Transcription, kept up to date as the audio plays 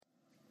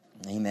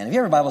Amen. If you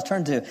have your Bibles,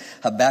 turn to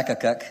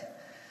Habakkuk.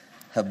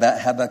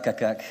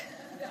 Habakkuk.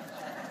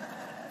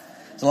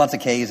 There's lots of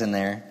K's in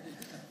there.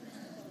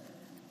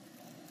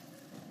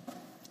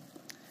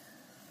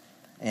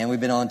 And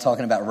we've been on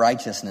talking about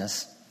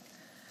righteousness.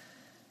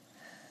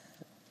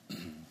 I'll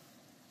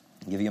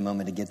give you a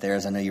moment to get there,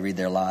 as I know you read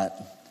there a lot.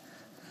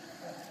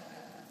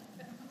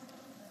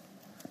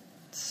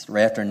 It's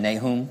right after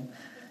Nahum.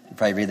 You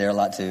probably read there a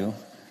lot too.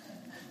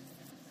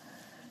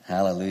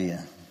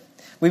 Hallelujah.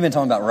 We've been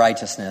talking about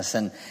righteousness,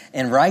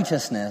 and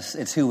righteousness,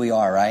 it's who we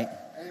are, right?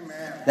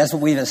 Amen. That's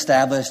what we've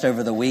established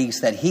over the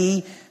weeks, that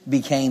He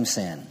became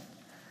sin.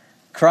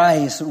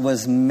 Christ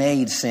was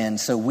made sin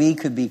so we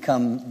could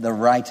become the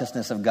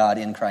righteousness of God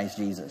in Christ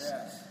Jesus.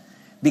 Yes.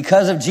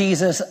 Because of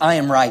Jesus, I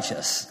am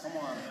righteous.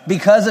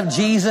 Because of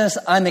Jesus,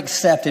 I'm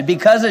accepted.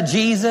 Because of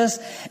Jesus,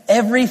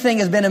 everything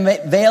has been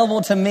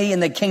available to me in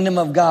the kingdom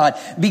of God.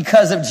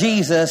 Because of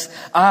Jesus,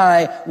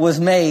 I was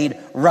made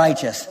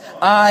righteous.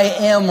 I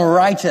am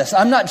righteous.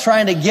 I'm not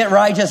trying to get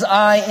righteous.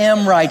 I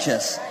am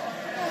righteous.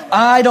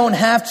 I don't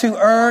have to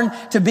earn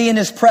to be in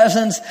His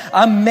presence.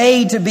 I'm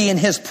made to be in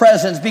His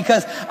presence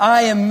because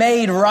I am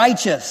made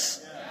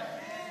righteous.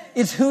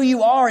 It's who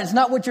you are. It's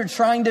not what you're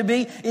trying to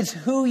be. It's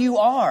who you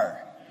are.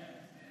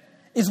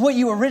 It's what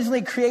you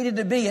originally created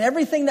to be. And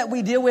everything that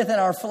we deal with in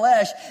our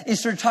flesh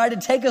is to try to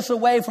take us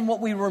away from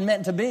what we were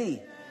meant to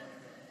be.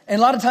 And a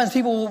lot of times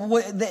people,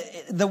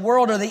 the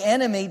world or the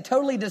enemy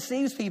totally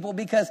deceives people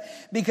because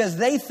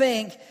they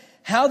think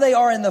how they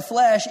are in the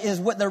flesh is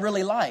what they're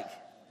really like.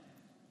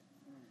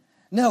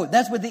 No,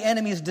 that's what the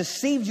enemy has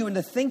deceived you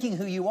into thinking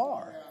who you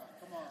are.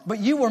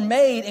 But you were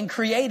made and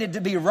created to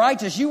be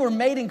righteous. You were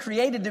made and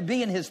created to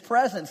be in His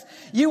presence.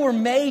 You were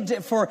made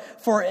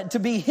to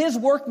be His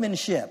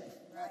workmanship.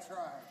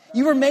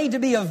 You were made to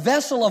be a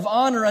vessel of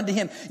honor unto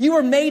Him. You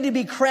were made to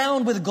be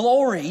crowned with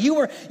glory. You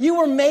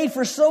were made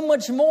for so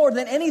much more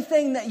than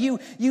anything that you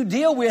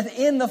deal with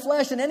in the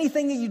flesh and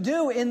anything that you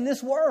do in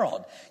this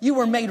world. You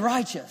were made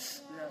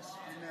righteous. Yes,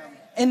 amen.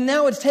 And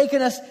now it's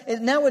taken us,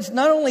 now it's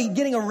not only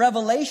getting a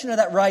revelation of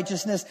that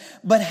righteousness,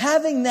 but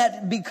having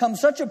that become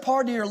such a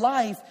part of your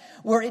life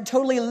where it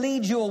totally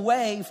leads you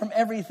away from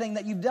everything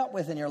that you've dealt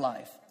with in your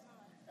life.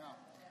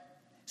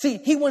 See,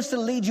 He wants to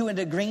lead you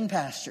into green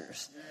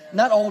pastures,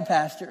 not old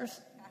pastures.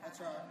 That's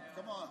right.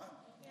 Come on.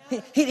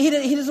 He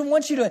doesn't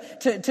want you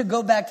to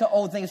go back to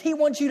old things. He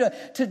wants you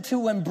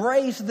to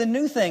embrace the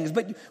new things.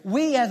 But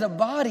we as a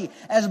body,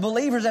 as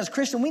believers, as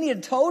Christians, we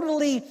need to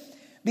totally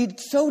be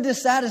so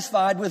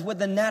dissatisfied with what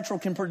the natural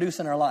can produce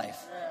in our life.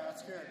 Yeah,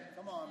 that's good.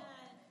 Come on.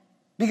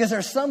 Because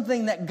there's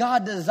something that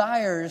God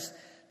desires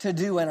to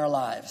do in our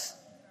lives.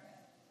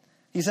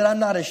 He said, I'm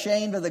not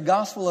ashamed of the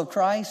gospel of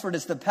Christ, for it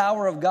is the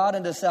power of God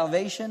unto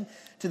salvation,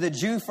 to the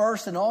Jew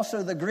first and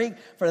also the Greek,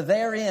 for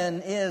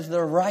therein is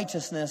the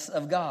righteousness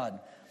of God.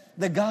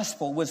 The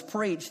gospel was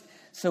preached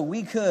so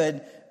we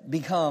could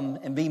become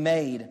and be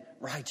made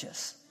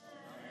righteous.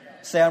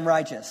 Say, I'm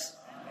righteous.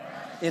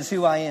 It's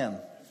who I am.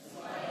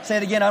 Say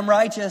it again, I'm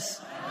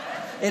righteous.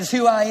 It's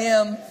who I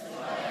am.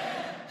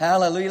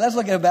 Hallelujah. Let's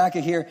look at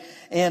Habakkuk here.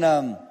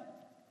 And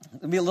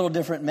it'll be a little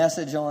different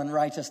message on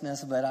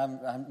righteousness,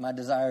 but my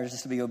desire is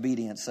just to be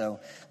obedient. So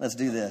let's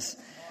do this.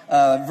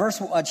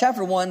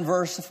 Chapter 1,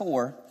 verse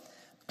 4.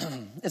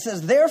 It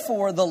says,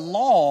 therefore the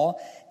law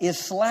is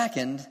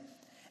slackened,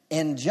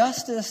 and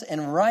justice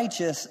and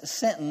righteous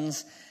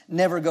sentence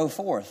never go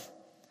forth.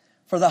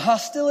 For the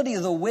hostility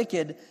of the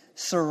wicked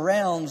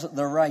surrounds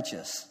the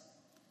righteous.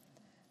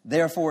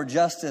 Therefore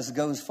justice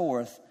goes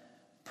forth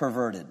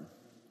perverted.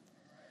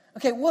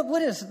 Okay,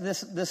 what is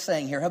this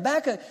saying here?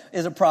 Habakkuk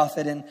is a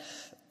prophet, and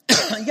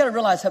you got to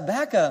realize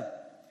Habakkuk,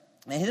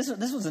 man,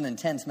 this was an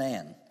intense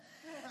man,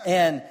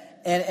 and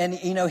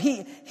you know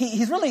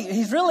he's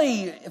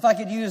really, if I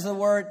could use the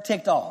word,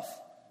 ticked off,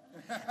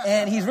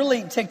 and he's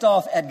really ticked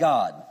off at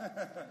God.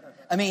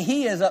 I mean,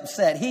 he is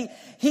upset.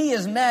 He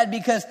is mad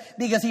because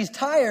he's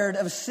tired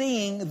of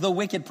seeing the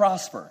wicked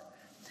prosper.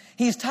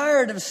 He's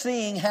tired of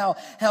seeing how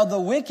the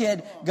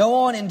wicked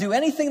go on and do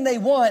anything they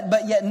want,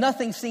 but yet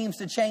nothing seems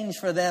to change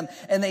for them,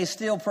 and they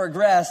still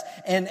progress,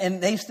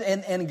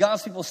 and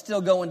God's people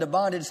still go into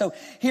bondage. So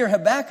here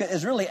Habakkuk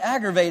is really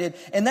aggravated,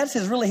 and that's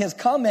really his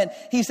comment.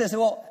 He says,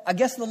 well, I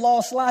guess the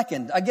law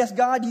slackened. I guess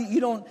God,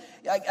 you don't,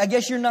 I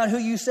guess you're not who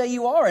you say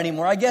you are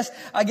anymore. I guess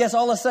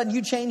all of a sudden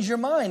you changed your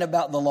mind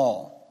about the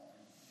law.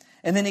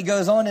 And then he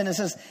goes on and it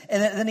says,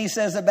 and then he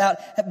says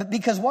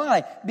because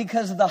why?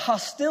 Because the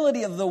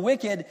hostility of the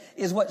wicked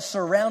is what's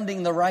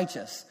surrounding the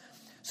righteous.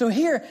 So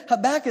here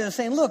Habakkuk is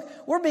saying, look,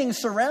 we're being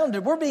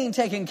surrounded, we're being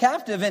taken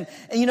captive, and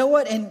you know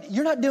what? And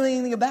you're not doing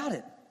anything about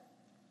it.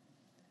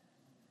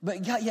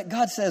 But yet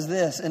God says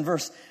this in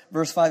verse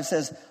 5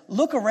 says,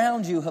 look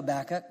around you,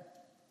 Habakkuk,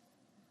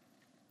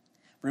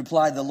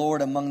 replied the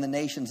Lord, among the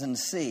nations, and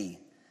see,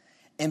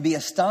 and be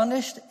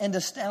astonished and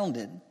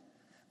astounded.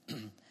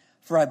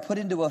 For I put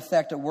into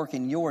effect a work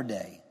in your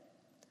day,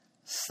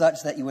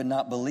 such that you would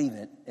not believe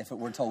it if it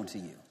were told to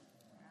you.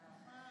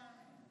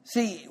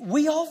 See,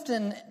 we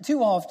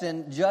too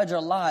often judge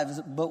our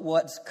lives but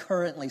what's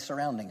currently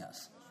surrounding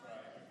us.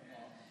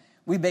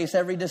 We base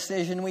every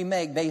decision we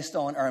make based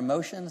on our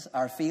emotions,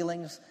 our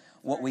feelings,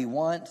 what we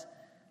want,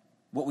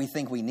 what we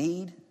think we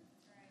need.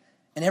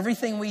 And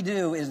everything we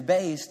do is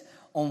based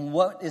on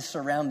what is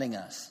surrounding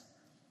us.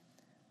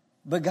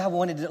 But God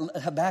wanted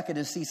Habakkuk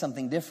to see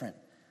something different.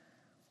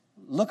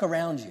 Look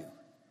around you.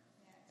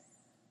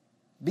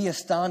 Be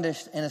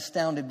astonished and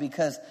astounded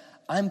because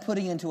I'm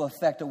putting into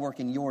effect a work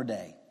in your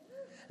day.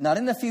 Not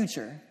in the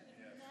future,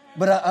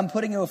 but I'm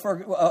putting into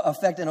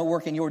effect in a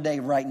work in your day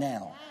right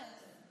now.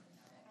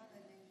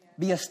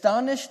 Be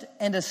astonished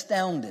and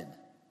astounded.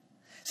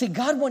 See,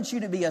 God wants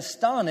you to be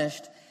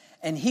astonished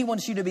and He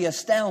wants you to be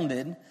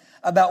astounded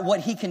about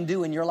what He can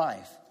do in your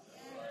life.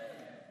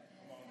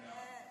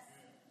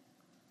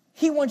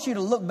 He wants you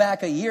to look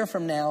back a year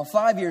from now,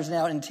 5 years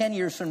now, and 10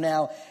 years from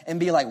now and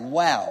be like,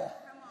 wow,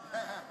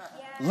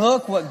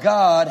 look what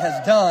God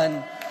has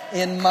done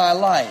in my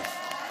life.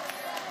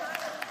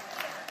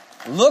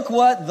 Look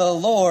what the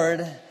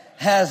Lord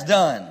has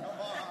done.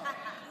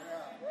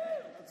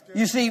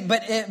 You see,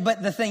 but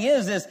the thing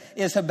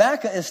is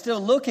Habakkuk is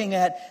still looking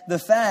at the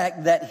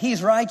fact that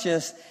he's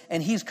righteous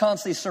and he's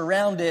constantly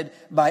surrounded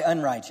by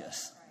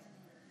unrighteous.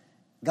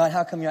 God,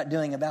 how come you're not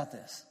doing about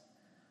this?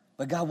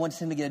 But God wants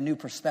him to get a new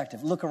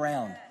perspective. Look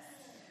around.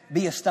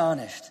 Be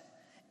astonished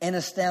and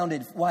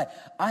astounded. Why?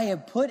 I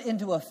have put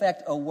into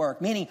effect a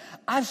work. Meaning,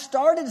 I've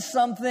started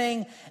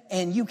something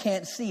and you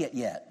can't see it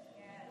yet.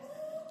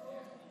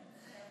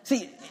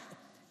 See,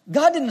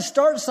 God didn't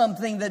start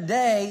something the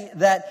day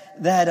that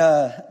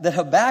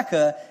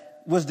Habakkuk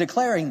was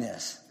declaring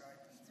this.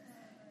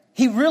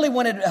 He really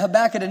wanted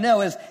Habakkuk to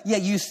know is, yeah,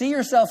 you see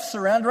yourself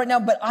surrounded right now,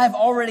 but I've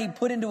already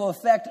put into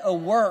effect a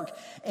work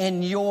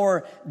in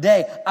your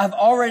day. I've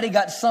already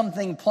got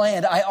something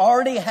planned. I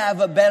already have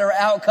a better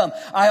outcome.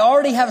 I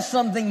already have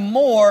something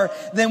more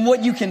than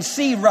what you can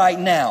see right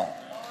now.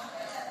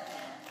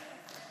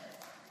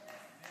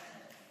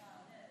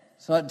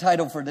 So the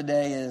title for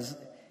today is,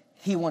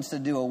 He wants to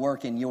do a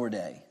work in your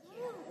day.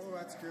 Oh,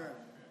 that's good.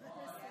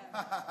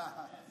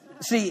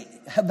 See,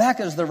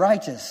 Habakkuk is the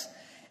righteous.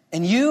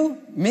 And you,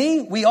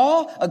 me, we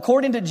all,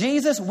 according to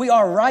Jesus, we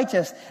are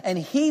righteous. And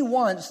He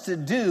wants to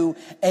do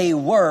a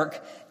work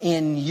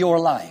in your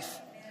life.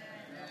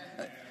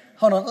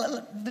 Hold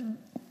on.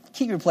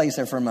 Keep your place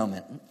there for a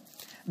moment.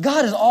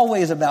 God is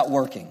always about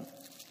working.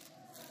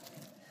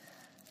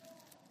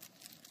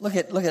 Look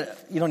at,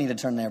 you don't need to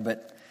turn there,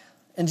 but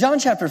in John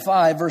chapter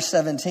 5, verse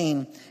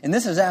 17, and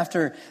this is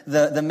after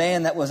the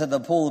man that was at the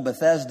pool of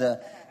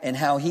Bethesda and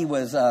how he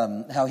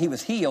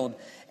was healed.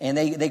 And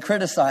they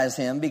criticized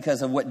him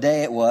because of what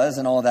day it was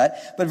and all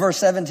that. But verse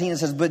 17, it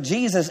says, but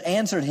Jesus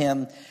answered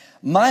him,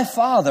 my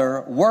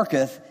Father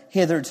worketh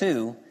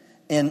hitherto,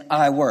 and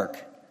I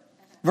work.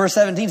 Verse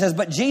 17 says,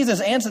 but Jesus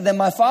answered them,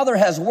 my Father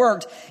has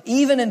worked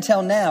even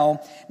until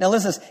now. Now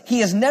listen,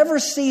 He has never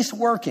ceased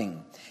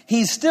working.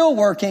 He's still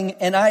working,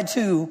 and I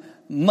too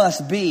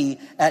must be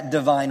at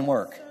divine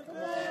work.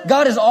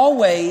 God is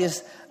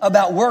always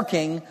about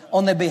working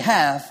on the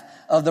behalf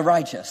of the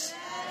righteous.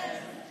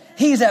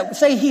 He's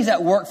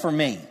at work for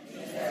me.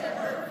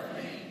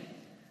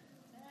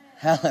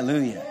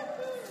 Hallelujah.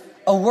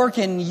 A work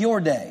in your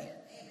day.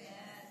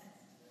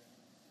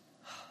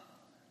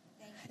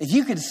 If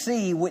you could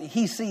see what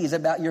He sees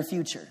about your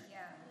future.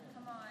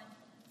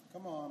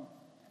 Come on.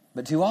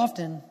 But too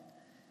often,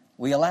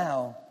 we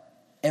allow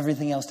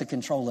everything else to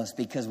control us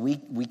because we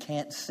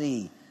can't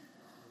see.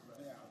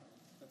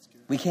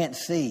 We can't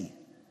see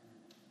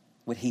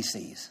what He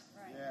sees.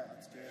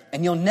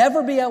 And you'll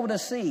never be able to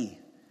see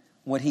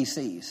what He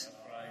sees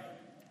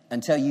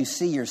until you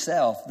see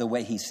yourself the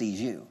way He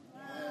sees you.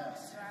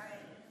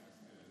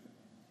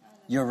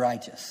 You're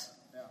righteous.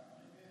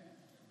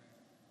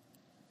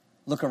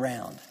 Look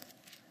around.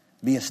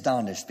 Be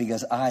astonished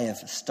because I have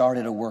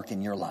started a work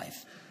in your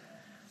life.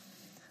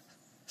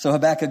 So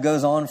Habakkuk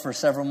goes on for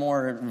several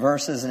more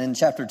verses. And in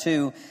chapter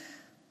 2,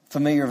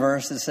 familiar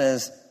verse, it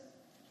says,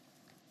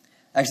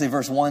 actually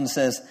verse 1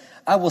 says,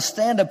 I will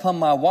stand upon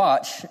my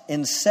watch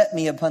and set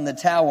me upon the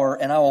tower,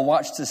 and I will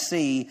watch to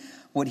see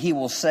what He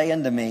will say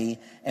unto me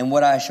and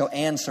what I shall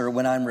answer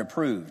when I'm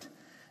reproved.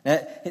 Now,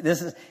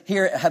 this is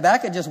here.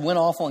 Habakkuk just went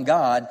off on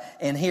God,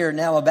 and here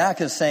now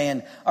Habakkuk is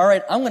saying, all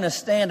right, I'm going to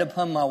stand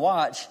upon my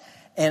watch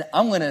and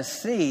I'm going to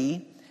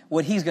see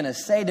what He's going to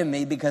say to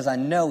me because I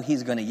know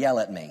He's going to yell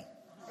at me.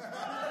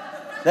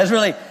 That's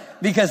really,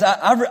 because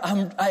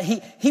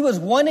he was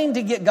wanting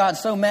to get God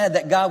so mad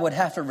that God would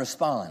have to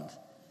respond.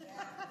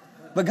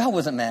 But God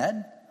wasn't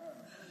mad.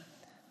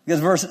 Because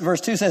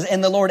verse 2 says,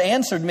 and the Lord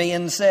answered me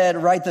and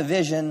said, write the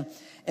vision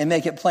and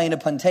make it plain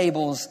upon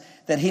tables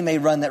that he may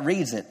run that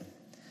reads it.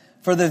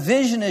 For the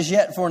vision is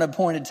yet for an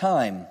appointed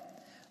time,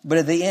 but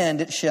at the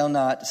end it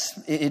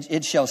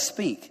shall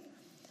speak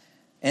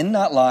and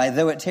not lie.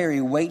 Though it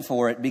tarry, wait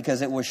for it,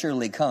 because it will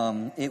surely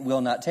come. It will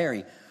not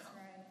tarry.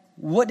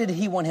 What did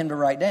he want him to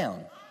write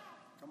down?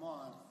 Come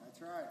on, that's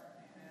right.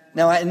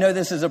 Now, I know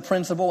this is a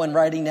principle in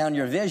writing down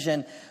your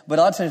vision, but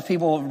a lot of times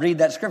people read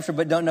that scripture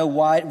but don't know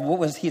why. What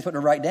was he supposed to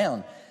write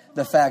down?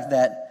 The fact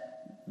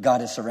that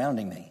God is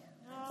surrounding me,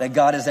 that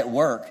God is at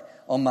work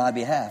on my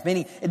behalf.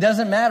 Meaning, it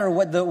doesn't matter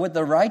what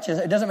the righteous,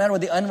 it doesn't matter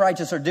what the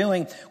unrighteous are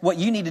doing. What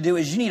you need to do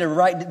is you need to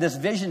write this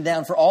vision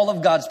down for all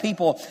of God's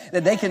people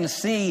that they can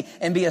see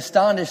and be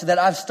astonished that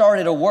I've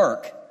started a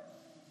work.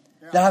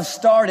 That I've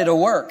started a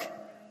work.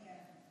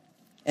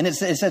 And it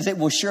says it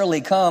will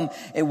surely come.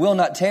 It will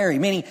not tarry.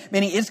 Meaning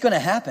it's going to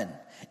happen.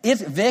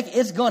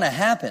 It's going to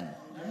happen.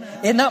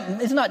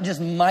 It's not just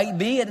might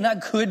be, it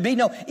not could be.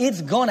 No,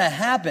 it's going to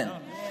happen.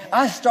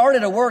 I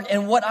started a work,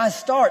 and what I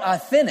start, I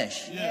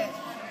finish.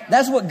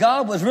 That's what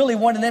God was really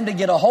wanting them to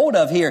get a hold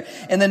of here.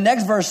 And the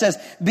next verse says,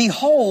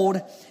 behold,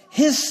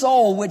 his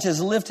soul which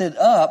is lifted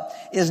up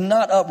is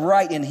not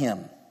upright in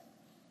him.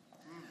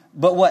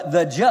 But what?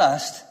 The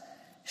just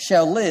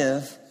shall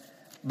live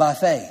by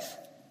faith.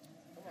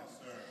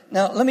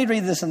 Now, let me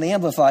read this in the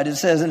Amplified. It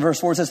says in verse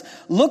 4, it says,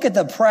 look at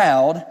the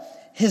proud.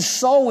 His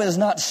soul is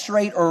not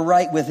straight or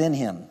right within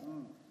him.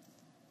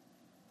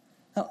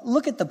 Now,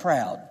 look at the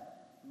proud.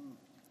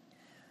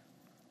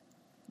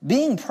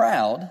 Being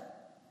proud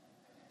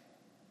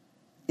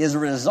is a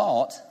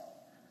result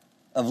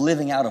of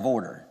living out of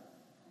order.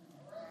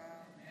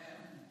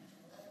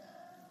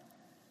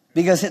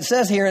 Because it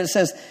says here,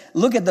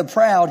 look at the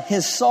proud,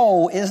 his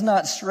soul is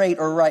not straight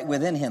or right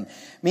within him.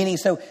 Meaning,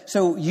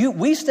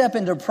 we step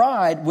into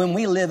pride when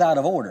we live out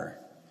of order.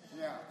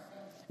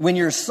 When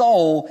your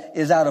soul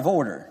is out of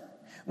order.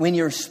 When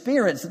your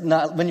spirit's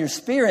not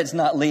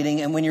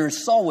leading, and when your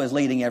soul is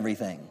leading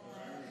everything.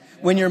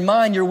 When your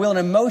mind, your will, and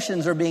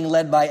emotions are being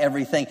led by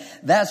everything,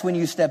 that's when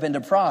you step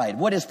into pride.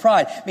 What is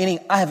pride? Meaning,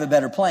 I have a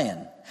better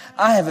plan.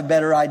 I have a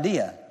better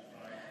idea.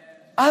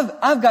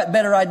 I've got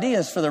better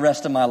ideas for the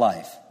rest of my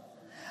life.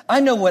 I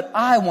know what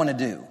I want to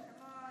do.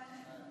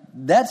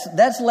 That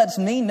lets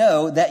me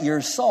know that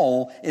your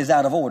soul is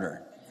out of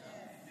order.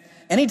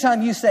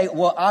 Anytime you say,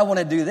 well, I want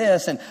to do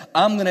this, and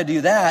I'm going to do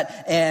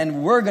that,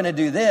 and we're going to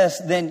do this,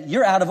 then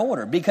you're out of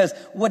order. Because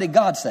what did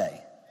God say?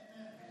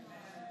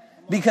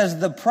 Because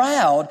the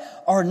proud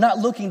are not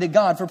looking to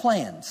God for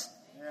plans.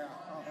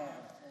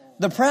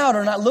 The proud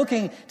are not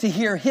looking to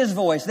hear his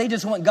voice. They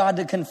just want God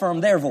to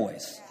confirm their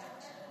voice.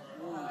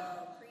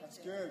 That's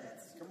good.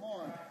 Come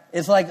on.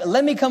 It's like,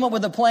 let me come up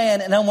with a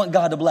plan and I want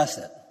God to bless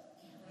it.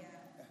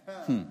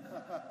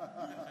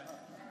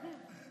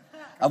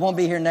 I won't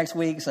be here next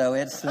week, so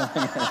it's...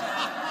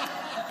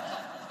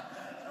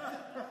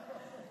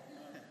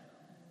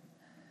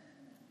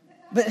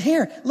 But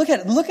here, look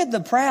at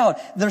the proud.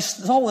 Their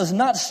soul is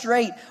not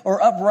straight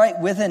or upright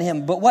within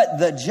him. But what?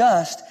 The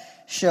just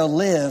shall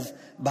live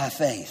by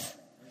faith.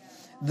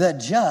 The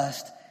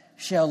just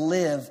shall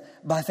live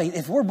by faith.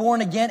 If we're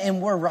born again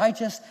and we're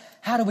righteous,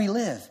 how do we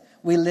live?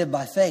 We live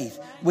by faith.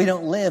 We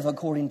don't live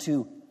according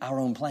to our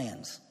own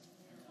plans.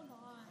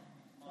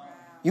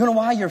 You know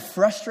why you're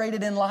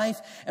frustrated in life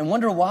and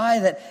wonder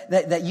why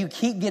that you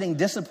keep getting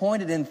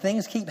disappointed and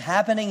things keep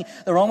happening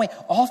the wrong way?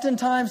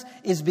 Oftentimes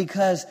it's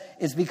because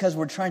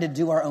we're trying to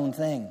do our own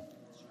thing.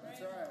 That's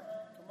right.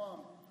 Come on.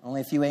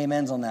 Only a few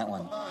amens on that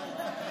one.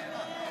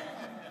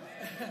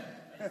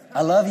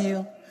 I love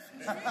you.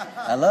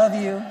 I love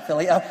you.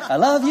 Philly, I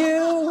love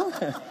you.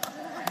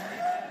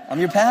 I'm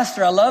your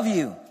pastor. I love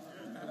you.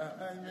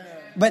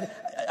 But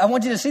I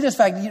want you to see this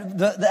fact,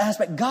 the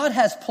aspect. God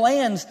has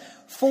plans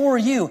for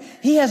you.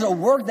 He has a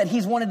work that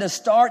he's wanted to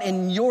start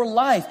in your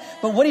life.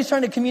 But what he's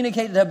trying to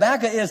communicate to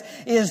Habakkuk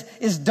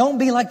is don't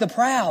be like the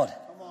proud.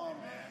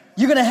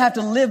 You're going to have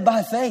to live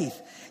by faith.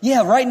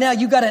 Yeah, right now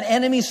you got an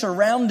enemy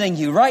surrounding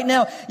you. Right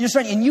now you're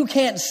starting, and you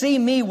can't see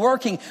me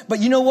working. But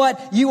you know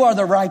what? You are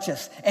the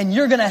righteous, and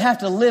you're going to have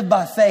to live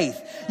by faith.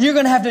 You're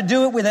going to have to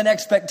do it with an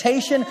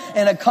expectation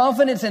and a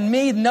confidence in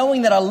me,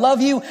 knowing that I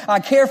love you, I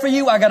care for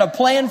you, I got a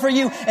plan for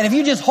you. And if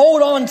you just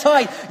hold on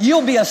tight,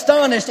 you'll be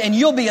astonished and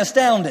you'll be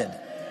astounded.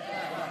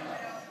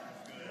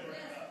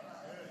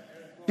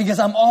 Because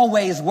I'm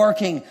always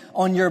working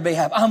on your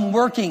behalf. I'm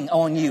working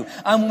on you.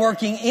 I'm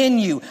working in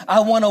you. I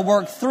want to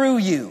work through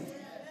you.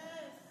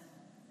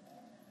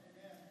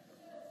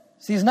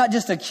 See, it's not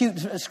just a cute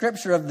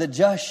scripture of the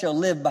just shall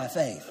live by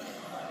faith.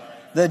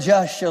 The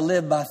just shall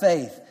live by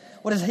faith.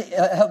 What is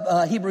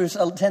Hebrews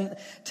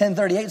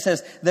 10:38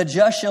 says? The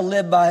just shall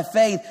live by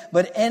faith,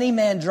 but any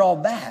man draw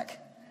back.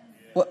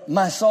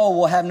 My soul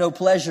will have no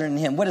pleasure in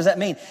him. What does that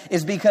mean?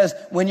 It's because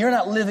when you're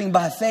not living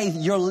by faith,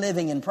 you're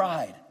living in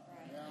pride.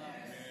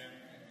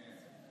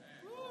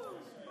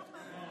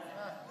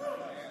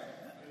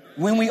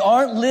 When we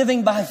aren't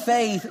living by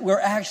faith, we're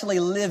actually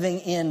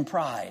living in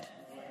pride.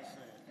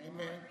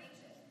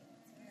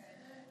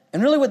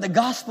 And really what the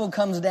gospel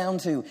comes down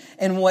to,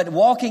 and what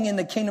walking in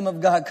the kingdom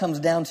of God comes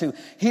down to,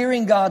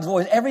 hearing God's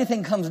voice,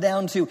 everything comes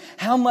down to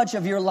how much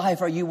of your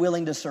life are you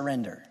willing to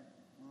surrender?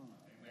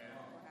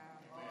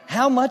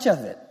 How much of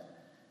it?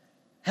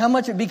 How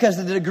much? Because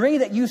the degree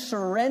that you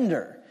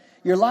surrender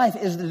your life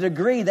is the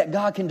degree that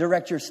God can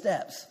direct your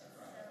steps.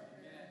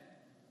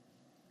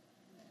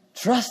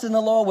 Trust in the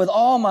Lord with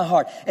all my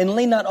heart, and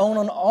lean not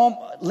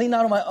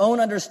on my own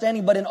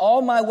understanding, but in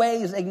all my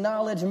ways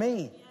acknowledge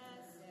me,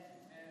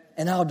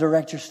 and I'll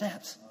direct your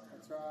steps.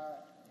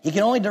 He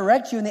can only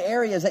direct you in the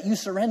areas that you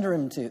surrender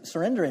him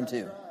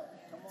to.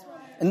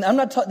 And I'm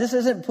not. This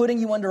isn't putting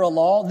you under a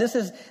law. This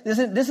is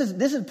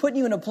putting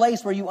you in a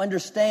place where you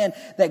understand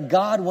that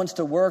God wants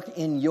to work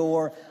in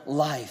your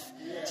life.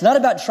 It's not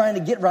about trying to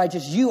get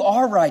righteous. You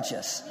are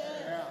righteous.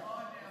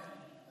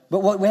 But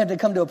what we have to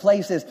come to a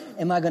place is,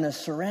 am I going to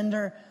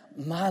surrender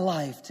my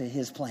life to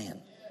His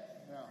plan?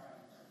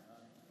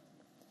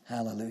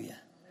 Hallelujah.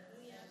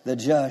 The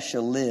just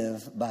shall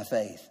live by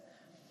faith.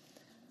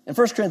 In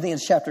 1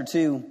 Corinthians chapter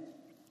 2,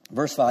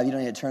 verse 5, you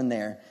don't need to turn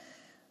there.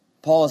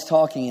 Paul is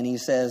talking and he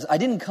says, I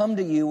didn't come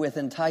to you with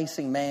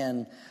enticing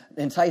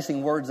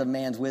words of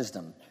man's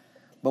wisdom,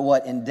 but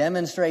what? In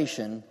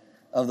demonstration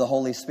of the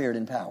Holy Spirit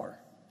in power.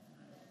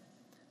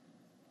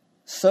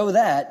 So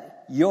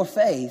that your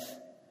faith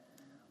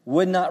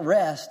would not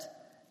rest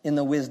in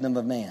the wisdom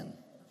of man,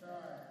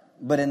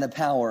 but in the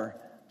power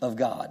of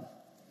God.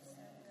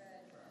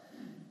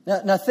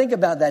 Now think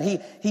about that.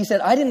 He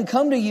said, I didn't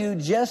come to you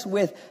just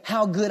with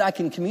how good I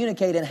can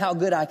communicate and how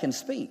good I can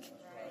speak.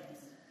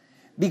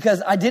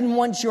 Because I didn't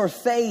want your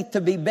faith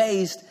to be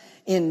based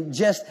in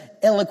just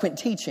eloquent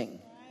teaching.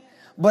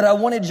 But I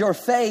wanted your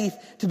faith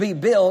to be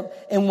built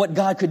in what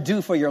God could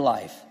do for your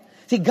life.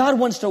 See, God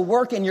wants to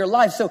work in your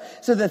life. So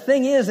the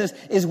thing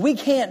is we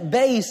can't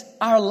base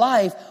our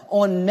life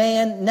on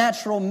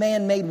natural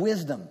man-made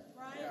wisdom.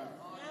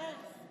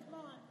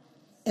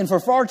 And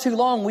for far too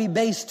long, we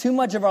base too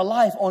much of our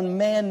life on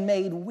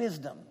man-made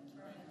wisdom.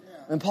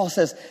 And Paul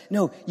says,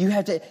 no,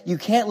 you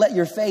can't let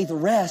your faith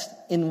rest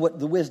in what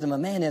the wisdom of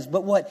man is,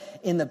 but what?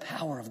 In the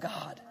power of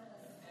God.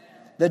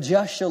 The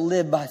just shall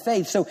live by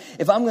faith. So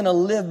if I'm going to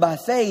live by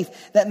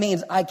faith, that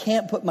means I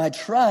can't put my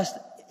trust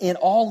in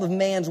all of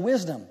man's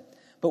wisdom.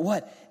 But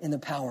what? In the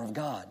power of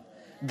God.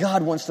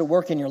 God wants to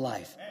work in your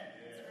life.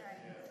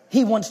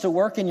 He wants to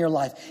work in your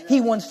life.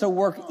 He wants to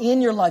work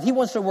in your life. He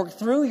wants to work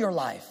through your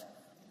life.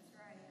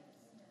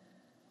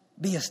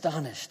 Be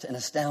astonished and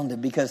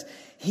astounded because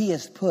He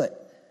has put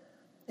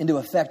into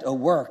effect a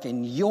work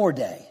in your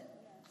day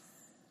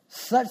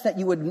such that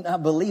you would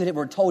not believe it if it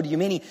were told to you.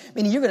 Meaning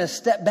you're going to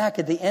step back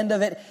at the end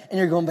of it and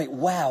you're going to be,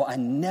 wow, I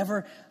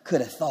never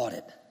could have thought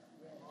it,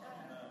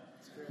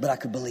 but I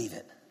could believe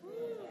it.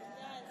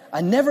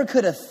 I never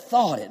could have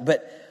thought it,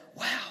 but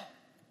wow.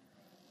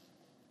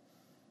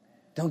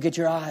 Don't get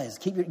your eyes.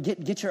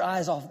 Get your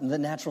eyes off the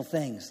natural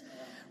things.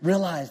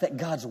 Realize that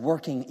God's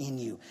working in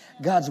you.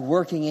 God's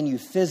working in you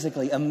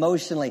physically,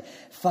 emotionally,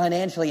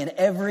 financially, in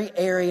every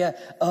area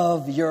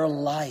of your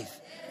life.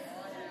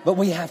 But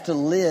we have to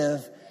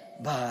live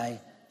by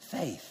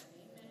faith.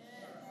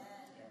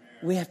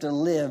 We have to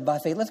live by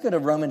faith. Let's go to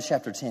Romans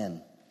chapter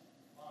 10.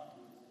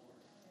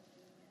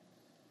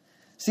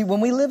 See, when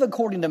we live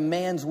according to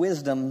man's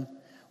wisdom,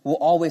 we'll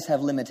always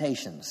have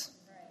limitations.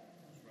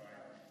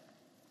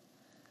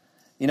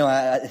 You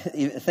know,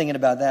 thinking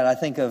about that, I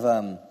think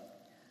of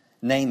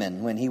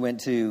Naaman when he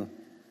went to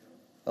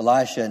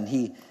Elisha and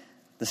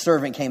the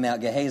servant came out,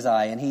 Gehazi,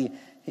 and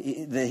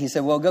he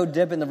said, well, go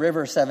dip in the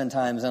river 7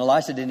 times. And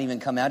Elisha didn't even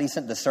come out. He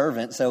sent the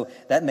servant. So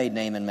that made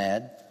Naaman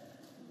mad.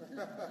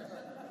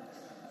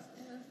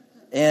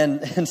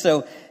 And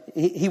so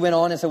he went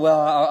on and said, well,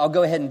 I'll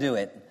go ahead and do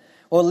it.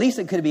 Well, at least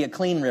it could be a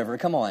clean river.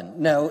 Come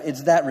on. No,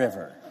 it's that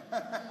river.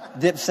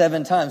 Dip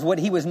 7 times. What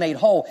he was made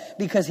whole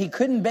because he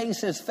couldn't base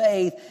his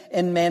faith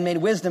in man-made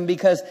wisdom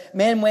because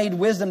man-made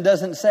wisdom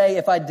doesn't say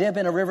if I dip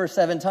in a river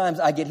 7 times,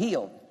 I get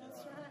healed.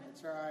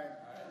 That's right.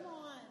 Come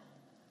on.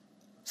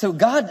 So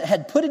God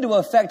had put into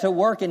effect a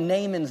work in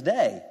Naaman's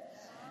day.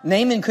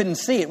 Naaman couldn't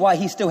see it. Why?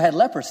 He still had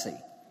leprosy.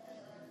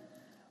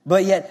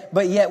 But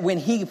yet when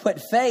he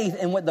put faith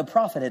in what the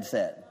prophet had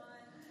said,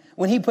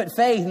 when he put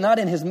faith not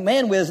in his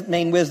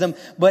man-made wisdom,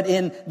 but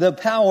in the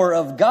power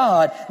of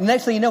God,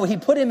 next thing you know, he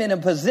put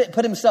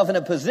himself in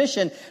a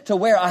position to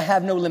where I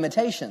have no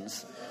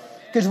limitations.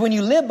 Because when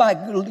you live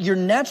by your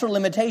natural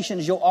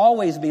limitations, you'll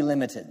always be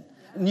limited.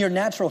 In your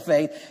natural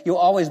faith, you'll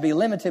always be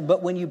limited.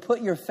 But when you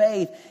put your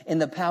faith in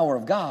the power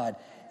of God,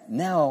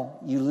 now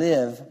you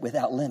live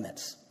without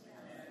limits.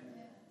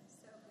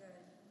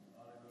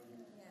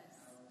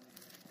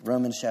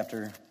 Romans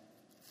chapter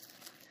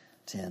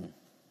 10.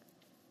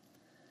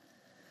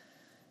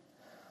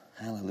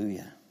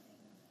 Hallelujah.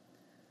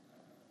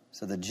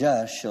 So the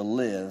just shall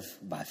live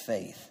by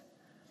faith.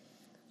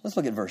 Let's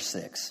look at verse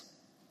 6.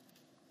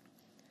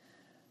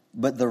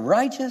 But the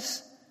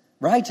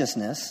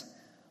righteousness,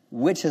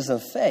 which is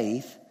of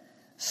faith,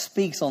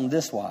 speaks on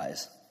this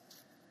wise.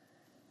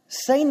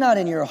 Say not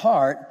in your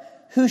heart,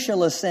 who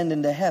shall ascend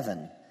into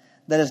heaven?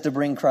 That is to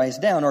bring Christ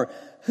down. Or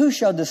who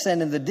shall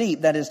descend into the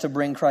deep? That is to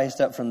bring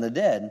Christ up from the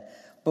dead.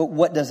 But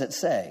what does it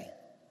say?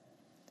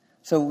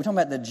 So we're talking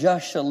about the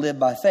just shall live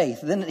by faith.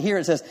 Then here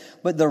it says,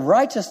 but the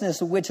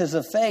righteousness which is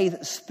of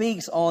faith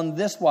speaks on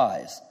this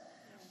wise.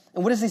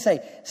 And what does he say?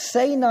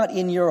 Say not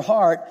in your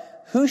heart,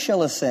 who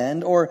shall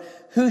ascend or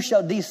who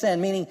shall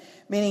descend?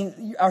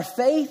 Meaning our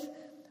faith,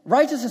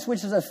 righteousness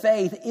which is of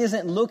faith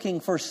isn't looking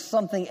for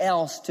something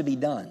else to be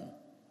done.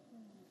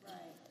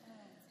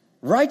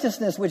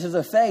 Righteousness which is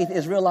of faith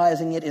is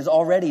realizing it is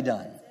already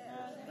done.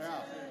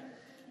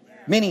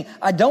 Meaning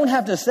I don't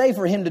have to say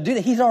for him to do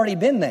that. He's already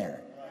been there.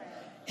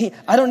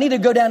 I don't need to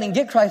go down and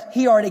get Christ.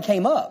 He already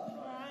came up.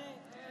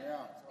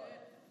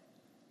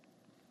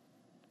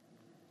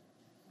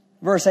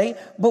 Verse 8,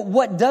 but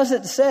what does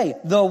it say?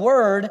 The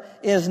word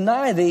is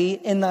nigh thee,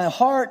 in thy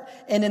heart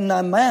and in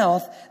thy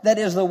mouth. That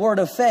is the word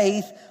of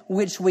faith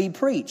which we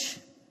preach.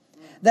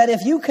 That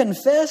if you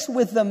confess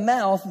with the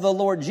mouth the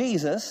Lord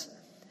Jesus,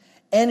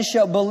 and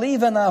shalt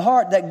believe in thy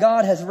heart that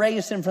God has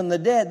raised him from the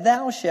dead,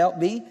 thou shalt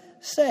be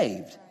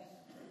saved.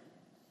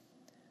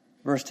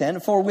 Verse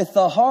 10, for with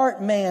the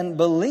heart man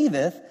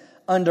believeth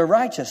unto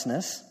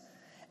righteousness,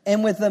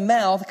 and with the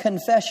mouth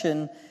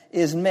confession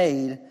is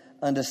made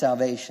unto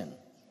salvation.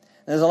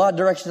 There's a lot of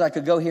directions I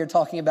could go here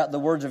talking about the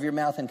words of your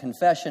mouth and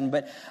confession,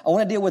 but I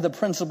want to deal with the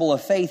principle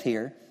of faith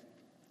here.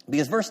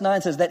 Because verse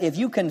 9 says that if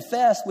you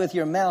confess with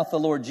your mouth the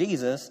Lord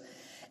Jesus,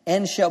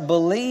 and shall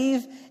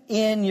believe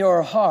in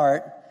your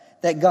heart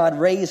that God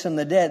raised from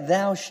the dead,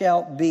 thou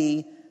shalt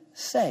be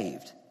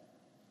saved.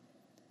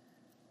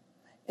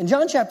 In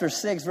John chapter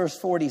 6, verse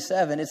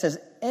 47, it says,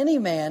 any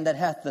man that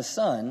hath the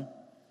Son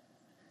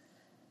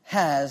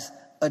has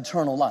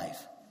eternal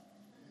life.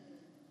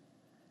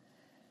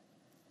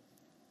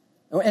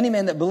 Or any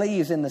man that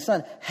believes in the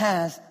Son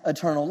has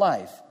eternal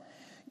life.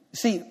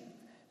 See,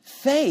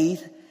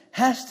 faith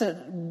has to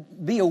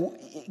be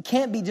it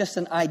can't be just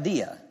an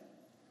idea.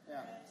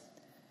 Yeah.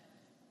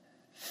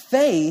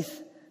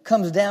 Faith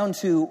comes down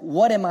to,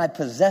 what am I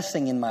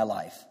possessing in my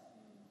life?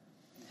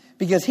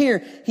 Because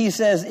here he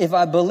says, if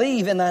I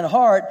believe in thine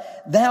heart,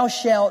 thou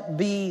shalt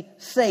be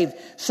saved.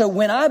 So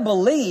when I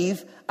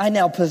believe, I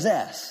now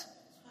possess.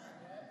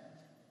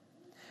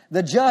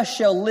 The just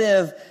shall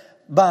live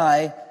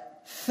by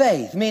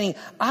faith, meaning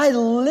I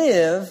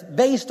live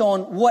based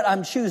on what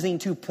I'm choosing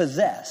to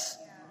possess.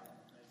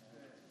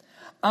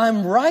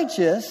 I'm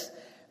righteous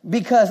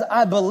because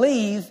I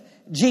believe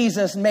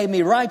Jesus made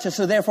me righteous,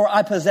 so therefore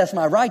I possess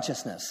my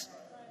righteousness.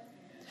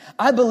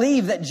 I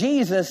believe that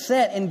Jesus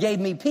sent and gave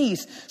me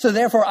peace, so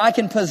therefore I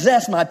can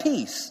possess my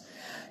peace.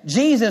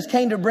 Jesus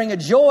came to bring a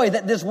joy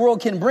that this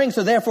world can bring,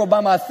 so therefore by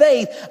my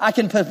faith I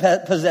can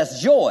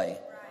possess joy.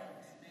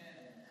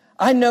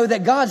 I know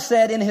that God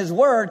said in his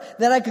word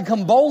that I could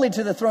come boldly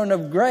to the throne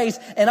of grace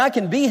and I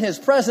can be in his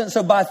presence.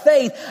 So by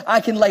faith, I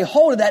can lay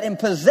hold of that and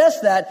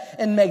possess that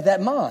and make that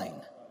mine.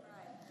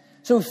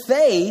 So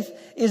faith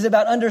is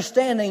about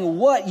understanding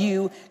what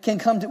you can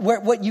come to,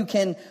 what you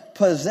can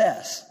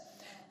possess.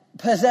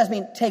 Possess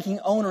means taking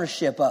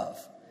ownership of.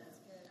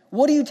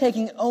 What are you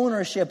taking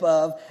ownership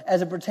of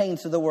as it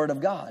pertains to the word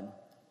of God?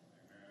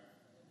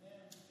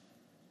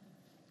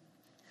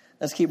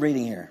 Let's keep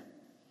reading here.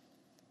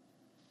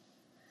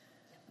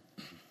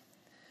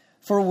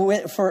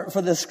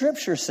 For the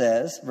scripture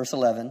says, verse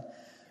 11,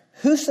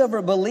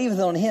 whosoever believeth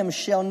on him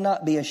shall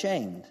not be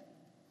ashamed.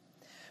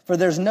 For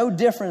there's no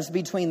difference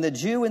between the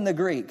Jew and the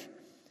Greek.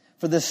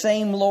 For the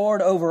same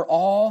Lord over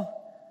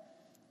all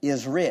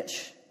is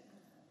rich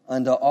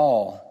unto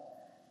all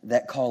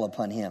that call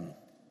upon him.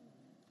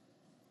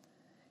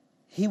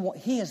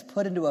 He has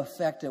put into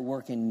effect a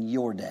work in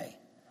your day.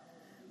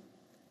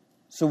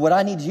 So what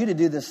I need you to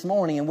do this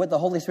morning, and what the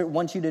Holy Spirit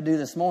wants you to do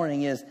this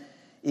morning is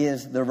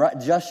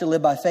the just shall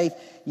live by faith.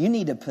 You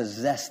need to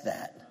possess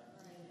that.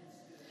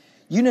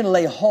 You need to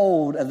lay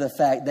hold of the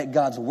fact that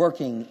God's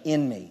working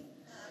in me.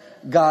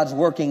 God's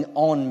working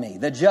on me.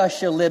 The just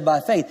shall live by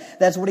faith.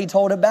 That's what he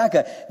told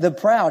Habakkuk. The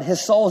proud, his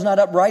soul is not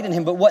upright in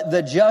him, but what?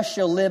 The just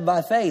shall live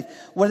by faith.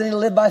 What do they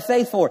live by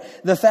faith for?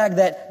 The fact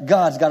that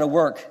God's got to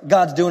work.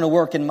 God's doing a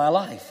work in my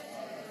life.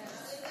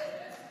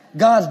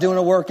 God's doing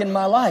a work in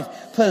my life.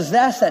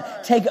 Possess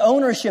that. Take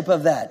ownership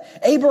of that.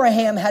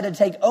 Abraham had to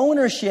take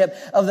ownership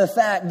of the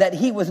fact that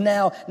he was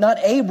now not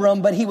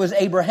Abram, but he was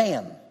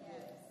Abraham.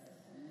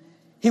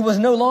 He was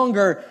no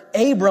longer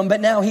Abram, but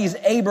now he's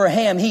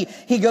Abraham.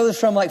 He goes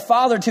from like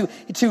father to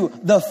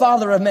the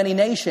father of many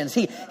nations.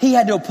 He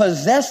had to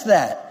possess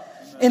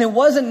that. And it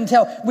wasn't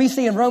until we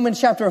see in Romans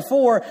chapter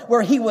 4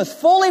 where he was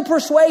fully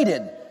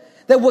persuaded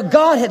that what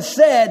God had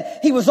said,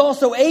 he was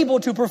also able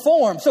to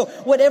perform. So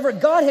whatever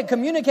God had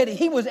communicated,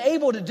 he was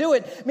able to do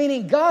it,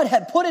 meaning God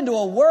had put into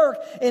a work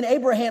in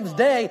Abraham's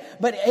day,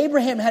 but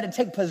Abraham had to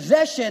take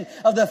possession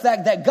of the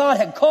fact that God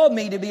had called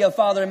me to be a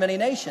father of many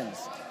nations.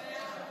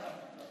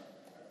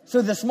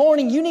 So this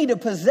morning, you need to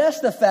possess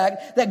the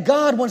fact that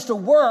God wants to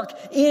work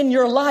in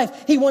your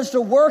life. He wants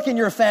to work in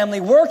your family,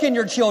 work in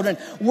your children,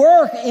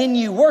 work in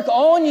you, work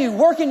on you,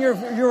 work in your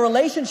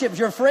relationships,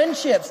 your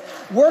friendships,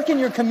 work in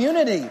your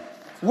community,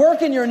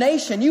 work in your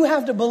nation. You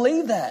have to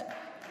believe that.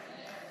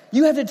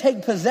 You have to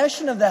take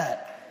possession of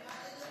that.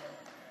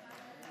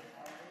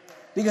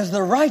 Because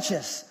the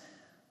righteous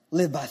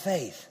live by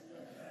faith.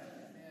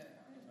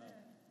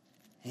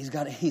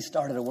 He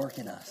started a work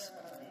in us.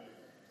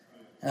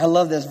 And I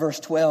love this, verse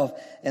 12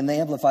 in the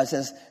Amplified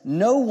says,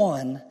 no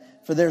one,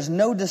 for there's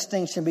no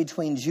distinction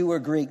between Jew or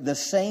Greek. The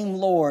same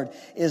Lord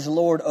is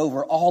Lord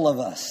over all of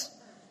us.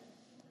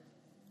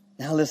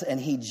 Now listen, and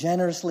he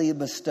generously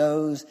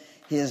bestows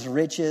his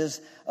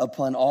riches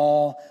upon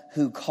all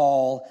who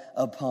call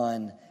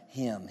upon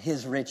him.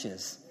 His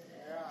riches.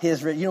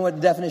 You know what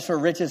the definition for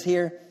riches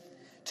here?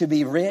 to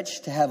be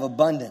rich, to have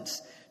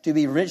abundance, to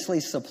be richly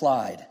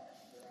supplied.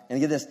 And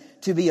get this,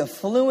 to be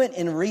affluent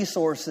in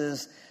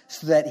resources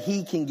so that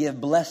he can give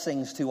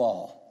blessings to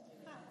all.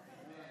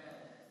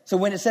 So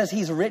when it says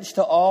he's rich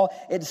to all,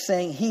 it's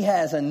saying he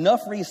has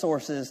enough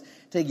resources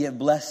to give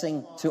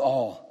blessing to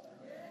all.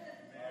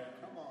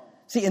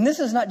 See, and this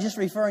is not just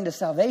referring to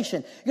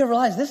salvation. You got to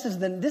realize this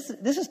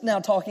is now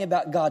talking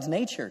about God's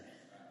nature.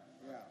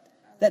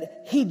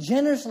 That he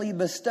generously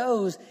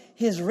bestows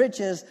his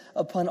riches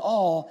upon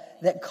all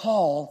that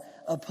call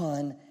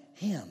upon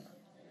him.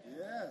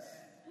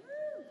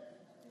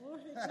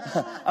 I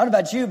don't know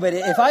about you, but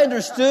if I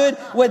understood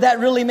what that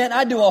really meant,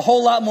 I'd do a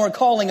whole lot more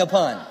calling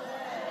upon.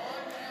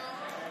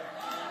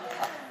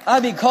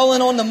 I'd be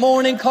calling on the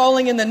morning,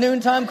 calling in the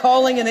noontime,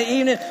 calling in the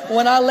evening.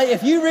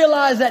 If you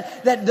realize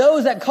that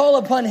those that call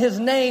upon his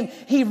name,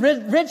 he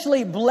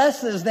richly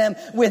blesses them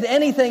with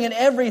anything and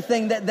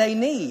everything that they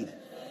need.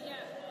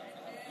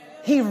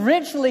 He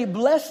richly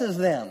blesses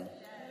them.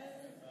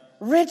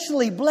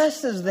 Richly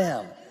blesses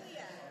them.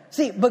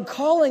 See, but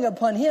calling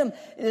upon him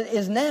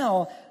is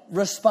now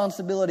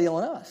responsibility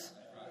on us.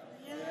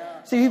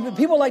 See,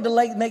 people like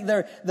to make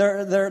their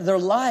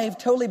life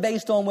totally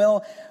based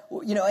on,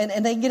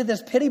 and they get at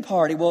this pity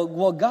party.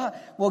 Well,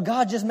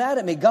 God just mad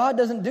at me. God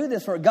doesn't do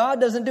this for it. God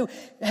doesn't do.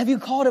 Have you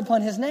called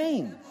upon his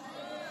name?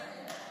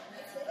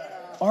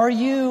 Are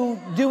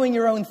you doing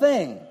your own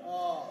thing?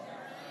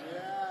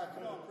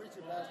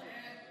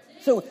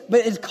 So,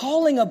 but it's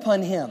calling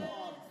upon him.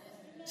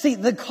 See,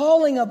 the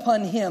calling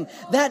upon him,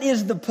 that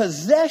is the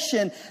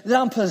possession that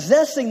I'm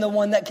possessing the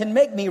one that can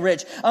make me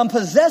rich. I'm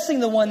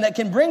possessing the one that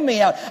can bring me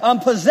out. I'm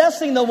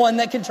possessing the one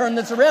that can turn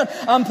this around.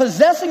 I'm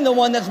possessing the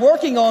one that's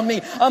working on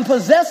me. I'm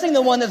possessing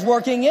the one that's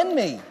working in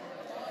me.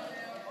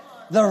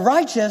 The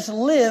righteous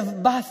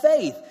live by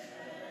faith.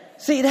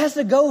 See, it has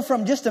to go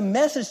from just a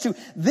message to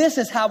this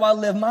is how I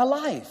live my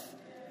life.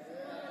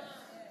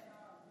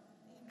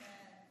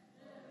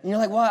 And you're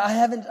like, well, I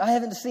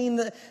haven't seen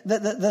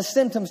the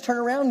symptoms turn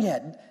around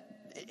yet.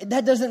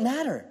 That doesn't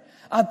matter.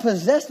 I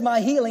possessed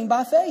my healing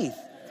by faith.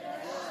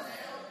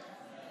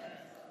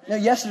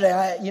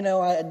 Yesterday,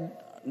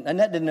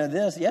 Annette didn't know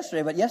this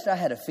yesterday, but yesterday I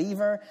had a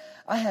fever.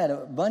 I had a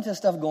bunch of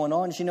stuff going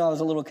on. I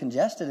was a little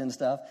congested and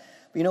stuff.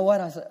 But you know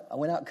what? I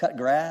went out and cut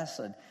grass.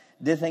 I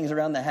did things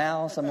around the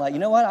house. I'm like, you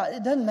know what?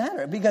 It doesn't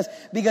matter because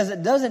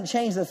it doesn't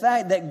change the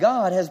fact that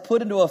God has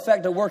put into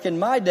effect a work in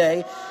my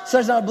day,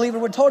 such that I believe it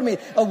would told me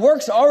a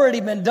work's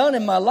already been done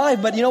in my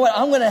life. But you know what?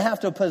 I'm going to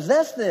have to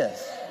possess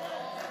this.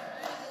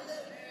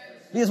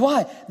 Because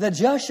why? The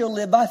just shall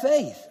live by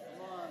faith.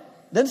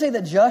 It doesn't say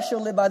the just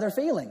shall live by their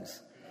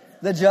feelings.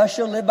 The just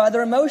shall live by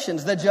their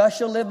emotions. The just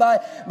shall live by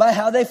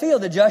how they feel.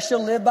 The just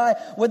shall live by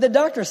what the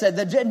doctor said.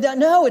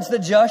 No, it's the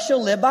just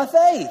shall live by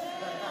faith.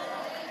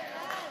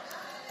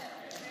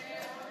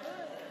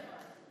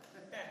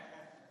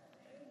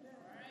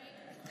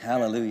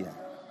 Hallelujah.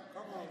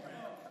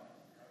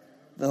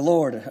 The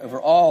Lord over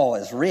all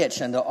is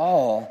rich unto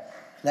all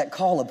that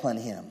call upon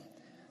him.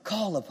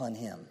 Call upon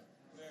him.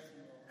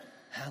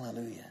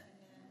 Hallelujah.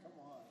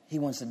 He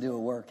wants to do a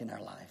work in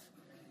our life.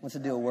 He wants to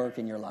do a work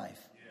in your life.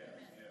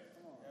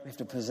 We have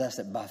to possess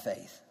it by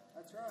faith.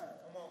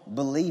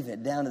 Believe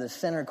it down to the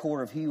center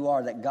core of who you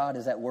are, that God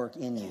is at work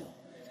in you.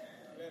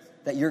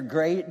 That your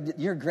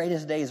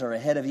greatest days are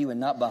ahead of you and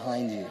not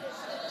behind you.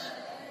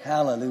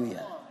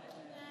 Hallelujah.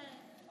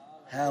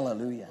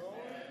 Hallelujah.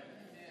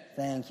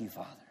 Thank you,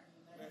 Father.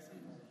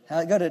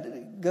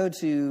 Go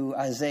to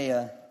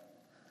Isaiah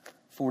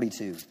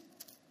 42.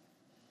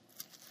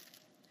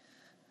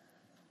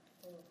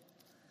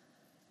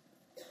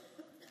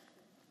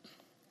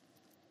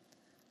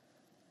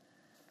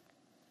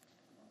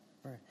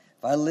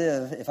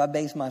 If I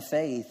base my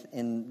faith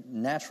in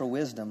natural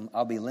wisdom,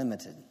 I'll be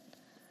limited.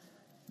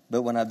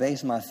 But when I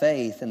base my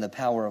faith in the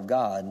power of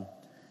God,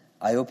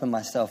 I open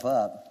myself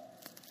up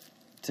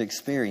to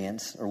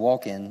experience or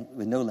walk in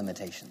with no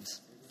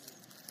limitations.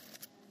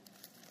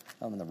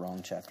 I'm in the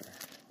wrong chapter.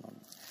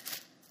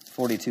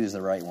 42 is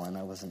the right one.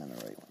 I wasn't in the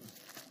right one.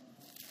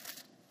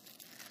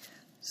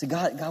 See,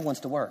 God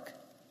wants to work.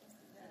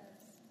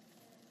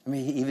 I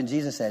mean, even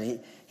Jesus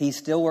said he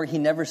still works. He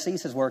never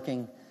ceases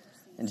working.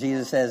 And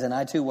Jesus says, and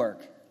I too work.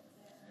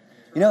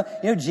 You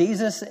know,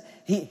 Jesus,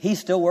 he's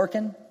still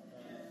working.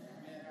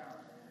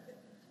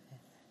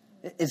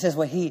 It says,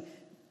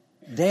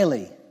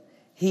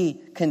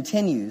 he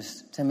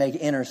continues to make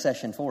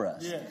intercession for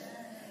us. Yes.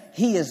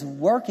 He is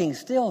working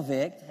still,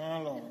 Vic. My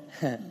Lord.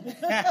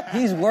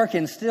 He's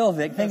working still,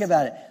 Vic. Think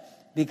about it.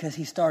 Because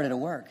he started a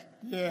work.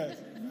 Yes.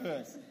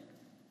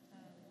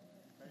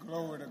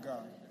 Glory to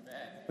God.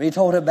 When he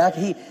told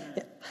Habakkuk,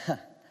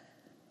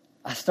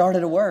 I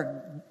started a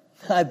work.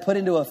 I put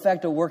into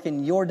effect a work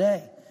in your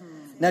day.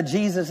 Now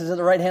Jesus is at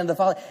the right hand of the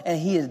Father, and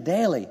he is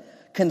daily,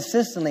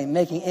 consistently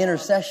making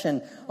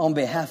intercession on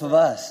behalf of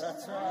us.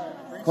 That's right.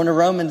 According to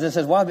Romans, it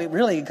says, well,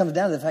 really, it comes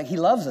down to the fact he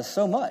loves us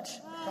so much.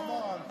 Come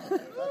on.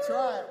 That's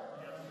right.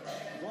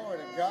 Glory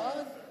to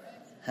God.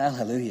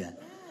 Hallelujah.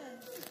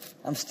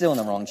 I'm still in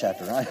the wrong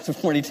chapter, right?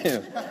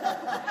 42.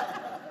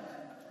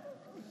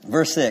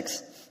 Verse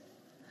 6.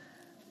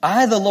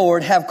 I, the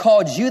Lord, have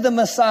called you the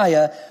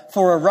Messiah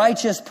for a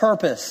righteous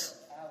purpose.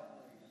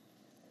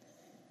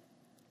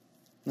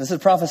 This is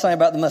prophesying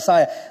about the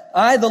Messiah.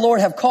 I, the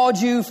Lord, have called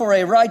you for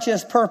a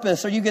righteous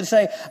purpose. Or you could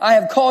say, I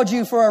have called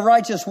you for a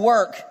righteous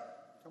work.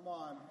 Come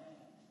on.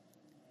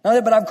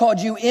 No, but I've called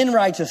you in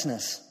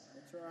righteousness.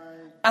 That's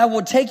right. I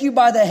will take you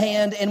by the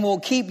hand and will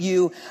keep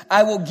you.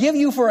 I will give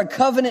you for a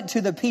covenant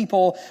to the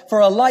people, for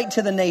a light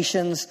to the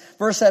nations.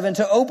 Verse 7,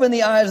 to open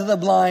the eyes of the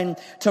blind,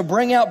 to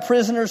bring out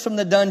prisoners from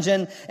the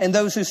dungeon and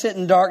those who sit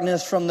in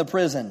darkness from the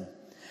prison.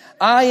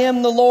 I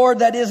am the Lord,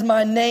 that is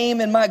my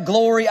name, and my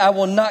glory I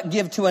will not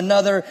give to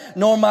another,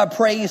 nor my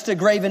praise to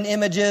graven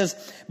images.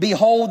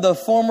 Behold, the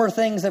former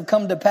things have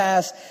come to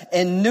pass,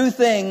 and new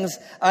things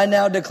I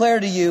now declare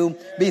to you.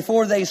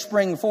 Before they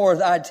spring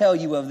forth, I tell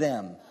you of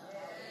them.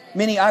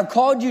 Meaning, I've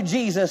called you,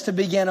 Jesus, to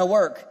begin a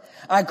work.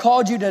 I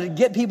called you to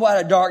get people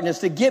out of darkness,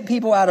 to get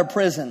people out of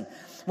prison.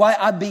 Why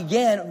I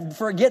began,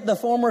 forget the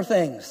former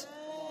things.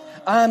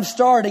 I'm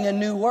starting a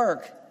new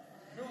work.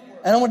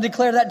 And I want to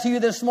declare that to you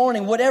this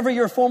morning. Whatever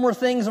your former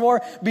things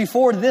were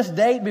before this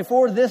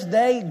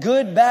date,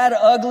 good, bad,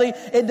 ugly,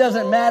 it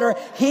doesn't matter.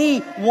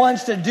 He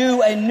wants to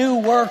do a new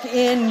work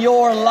in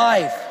your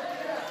life.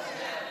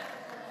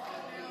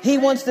 He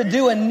wants to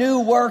do a new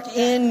work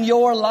in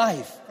your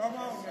life. Come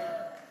on, man.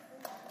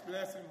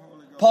 Bless him,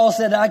 Holy Ghost. Paul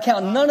said, I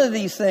count none of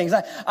these things.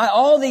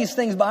 All these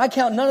things, but I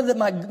count none of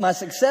them. My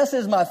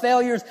successes, my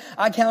failures,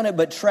 I count it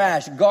but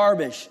trash,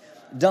 garbage,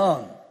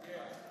 dung.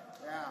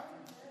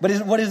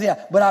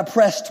 But I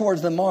press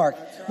towards the mark.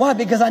 Why?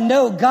 Because I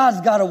know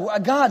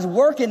God's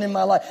working in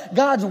my life.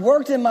 God's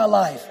worked in my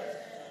life.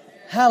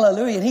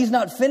 Hallelujah. And He's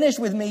not finished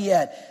with me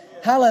yet.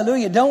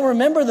 Hallelujah. Don't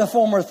remember the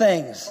former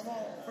things.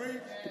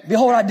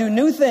 Behold, I do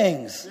new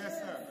things.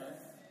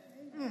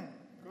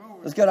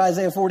 Let's go to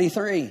Isaiah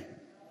 43.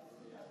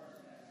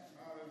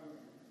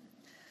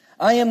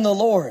 I am the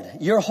Lord,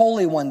 your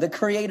Holy One, the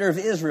Creator of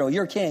Israel,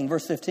 your King.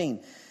 Verse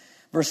 15.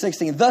 Verse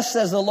 16. Thus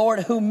says the Lord,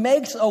 who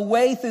makes a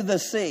way through the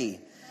sea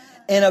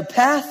and a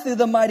path through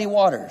the mighty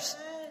waters.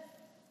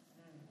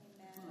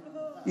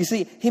 You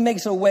see, He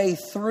makes a way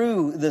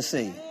through the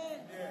sea.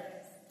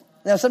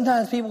 Now,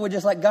 sometimes people would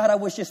just like, God,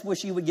 I just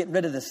wish you would get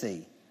rid of the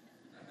sea.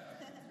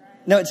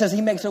 No, it says He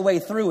makes a way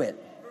through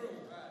it.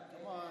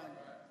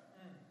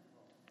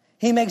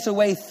 He makes a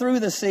way through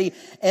the sea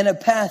and a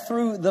path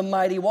through the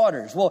mighty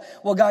waters. Well,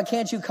 God,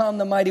 can't you calm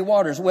the mighty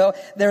waters? Well,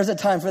 there's a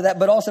time for that,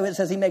 but also it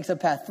says He makes a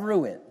path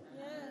through it.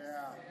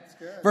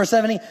 Verse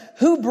 17,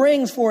 who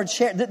brings forth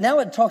chariot? Now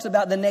it talks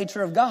about the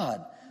nature of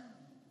God.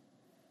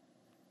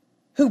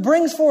 Who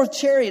brings forth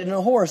chariot and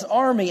a horse,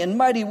 army and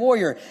mighty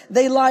warrior.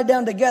 They lie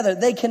down together.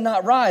 They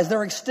cannot rise.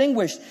 They're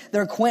extinguished.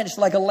 They're quenched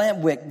like a lamp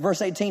wick.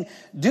 Verse 18,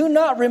 do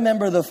not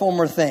remember the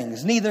former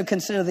things, neither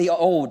consider the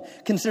old.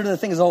 Consider the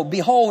things old.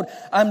 Behold,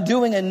 I'm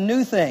doing a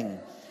new thing.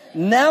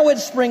 Now it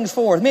springs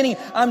forth. Meaning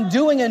I'm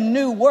doing a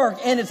new work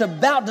and it's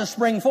about to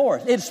spring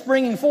forth. It's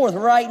springing forth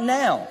right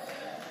now.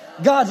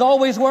 God's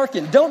always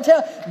working. Don't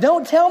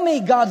tell me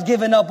God's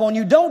given up on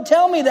you. Don't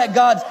tell me that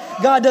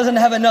God doesn't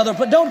have another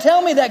plan. Don't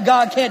tell me that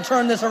God can't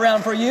turn this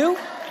around for you.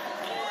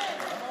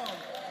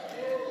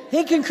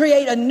 He can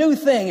create a new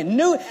thing.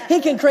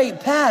 He can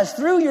create paths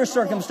through your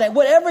circumstance,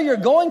 whatever you're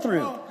going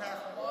through.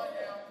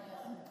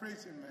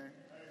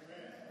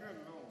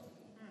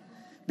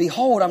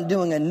 Behold, I'm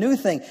doing a new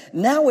thing.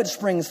 Now it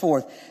springs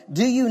forth.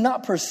 Do you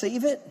not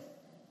perceive it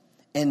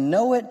and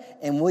know it,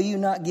 and will you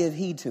not give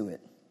heed to it?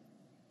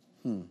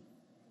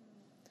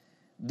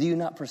 Do you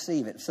not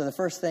perceive it? So the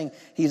first thing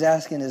He's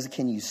asking is,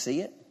 can you see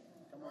it?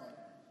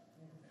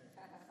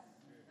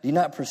 Do you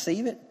not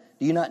perceive it?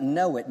 Do you not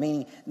know it?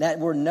 Meaning that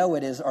word know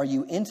it is, are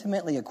you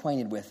intimately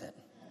acquainted with it?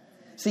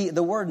 See,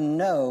 the word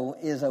know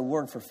is a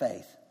word for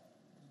faith.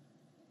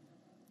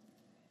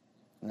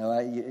 You know,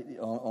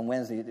 on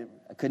Wednesday,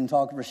 I couldn't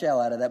talk Rochelle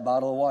out of that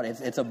bottle of water.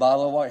 It's a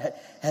bottle of water.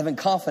 Having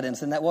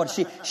confidence in that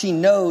water. She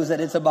knows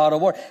that it's a bottle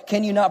of water.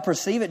 Can you not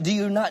perceive it? Do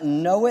you not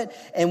know it?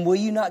 And will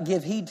you not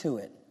give heed to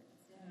it?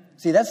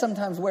 See, that's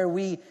sometimes where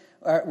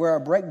our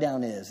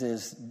breakdown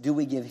is do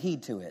we give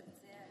heed to it?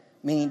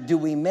 Meaning, do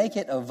we make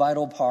it a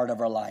vital part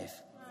of our life?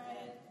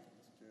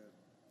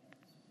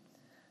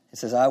 It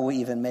says, I will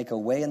even make a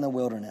way in the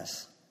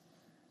wilderness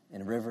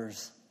and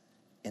rivers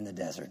in the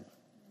desert.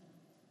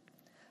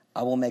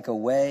 I will make a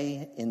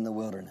way in the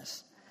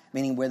wilderness.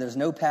 Meaning where there's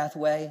no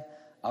pathway,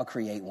 I'll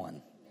create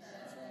one.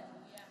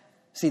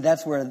 See,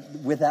 that's where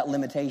without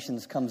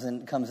limitations comes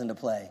into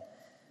play.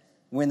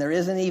 When there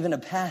isn't even a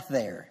path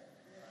there.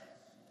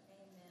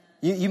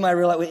 You might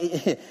realize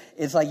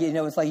it's like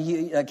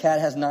a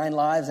cat has 9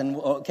 lives and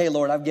okay,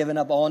 Lord, I've given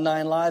up all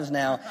 9 lives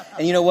now.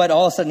 And you know what?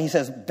 All of a sudden He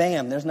says,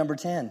 bam, there's number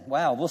 10.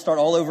 Wow, we'll start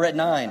all over at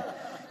 9.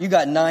 You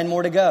got 9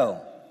 more to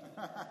go.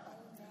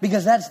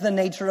 Because that's the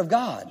nature of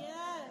God.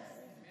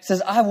 He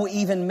says, I will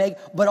even make,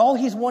 but all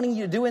He's wanting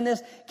you to do in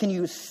this, can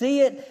you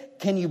see it?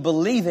 Can you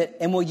believe it?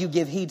 And will you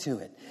give heed to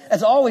it?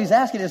 That's all He's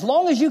asking. As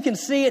long as you can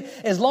see it,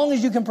 as long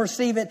as you can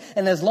perceive it,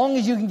 and as long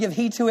as you can give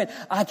heed to it,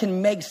 I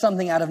can make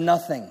something out of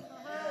nothing.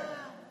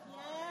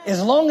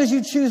 As long as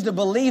you choose to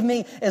believe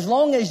me, as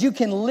long as you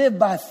can live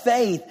by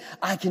faith,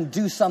 I can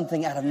do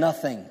something out of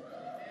nothing.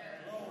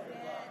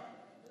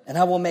 And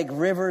I will make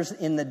rivers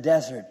in the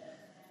desert.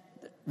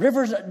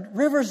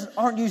 Rivers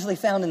aren't usually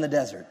found in the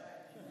desert.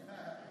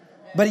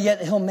 But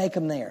yet he'll make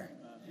them there.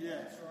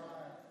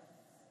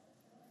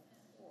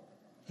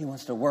 He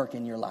wants to work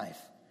in your life.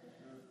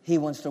 He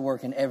wants to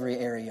work in every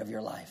area of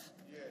your life.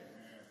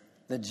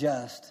 The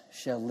just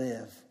shall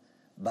live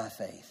by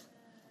faith.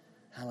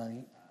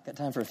 Hallelujah. Got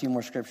time for a few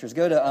more scriptures.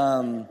 Go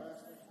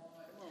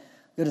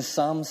to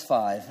Psalms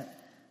 5.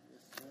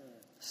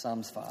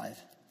 Psalms 5.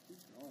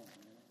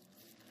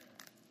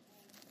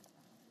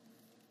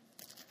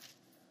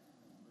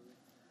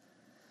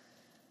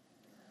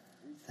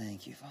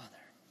 Thank you, Father.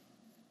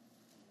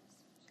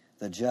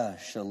 The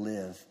just shall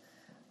live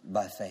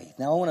by faith.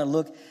 Now I want to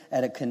look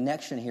at a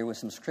connection here with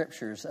some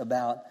scriptures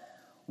about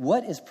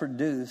what is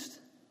produced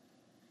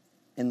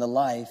in the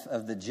life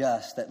of the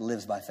just that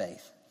lives by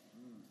faith.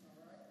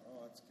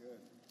 Oh, that's good.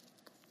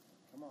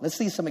 Let's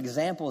see some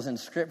examples in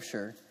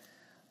Scripture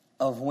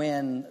of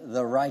when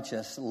the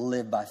righteous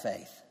live by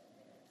faith.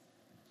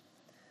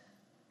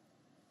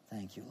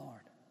 Thank you,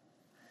 Lord.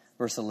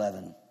 Verse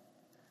 11.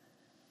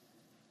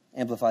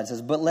 Amplified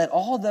says, but let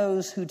all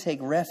those who take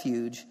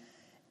refuge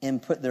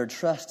and put their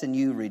trust in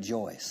you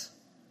rejoice.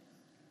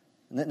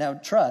 Now,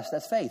 trust,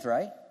 that's faith,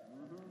 right?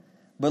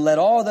 But let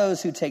all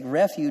those who take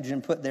refuge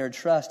and put their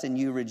trust in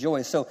you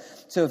rejoice. So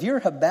if you're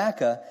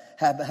Habakkuk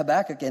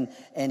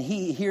and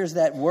he hears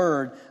that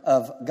word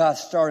of God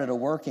started a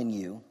work in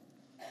you,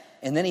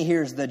 and then he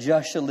hears the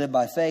just shall live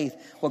by faith,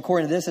 well,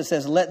 according to this, it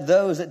says, let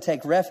those that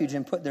take refuge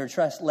and put their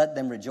trust, let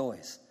them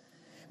rejoice.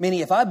 Meaning,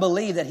 if I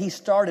believe that he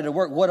started a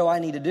work, what do I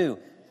need to do?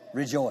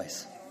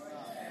 Rejoice.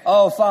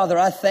 Oh, Father,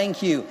 I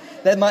thank you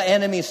that my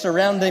enemies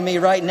surrounding me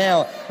right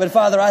now. But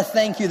Father, I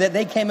thank you that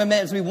they came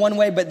against me one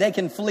way, but they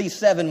can flee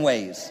 7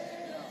 ways.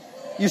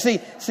 You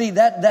see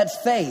that's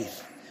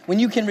faith. When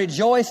you can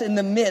rejoice in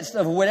the midst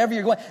of whatever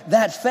you're going,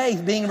 that's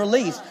faith being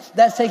released.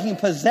 That's taking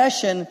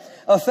possession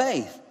of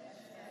faith.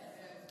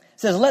 It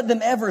says, let them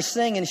ever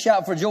sing and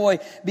shout for joy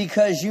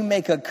because you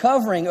make a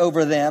covering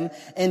over them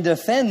and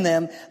defend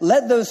them.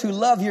 Let those who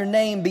love your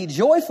name be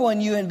joyful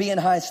in you and be in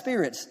high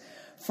spirits.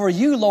 For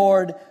you,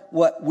 Lord,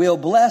 what will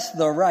bless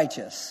the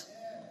righteous.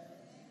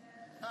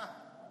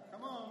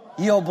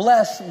 You'll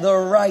bless the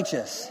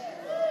righteous.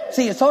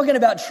 See, it's talking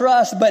about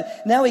trust,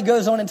 but now he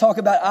goes on and talk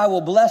about, I will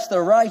bless the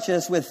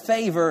righteous with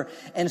favor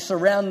and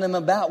surround them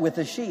about with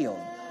a shield.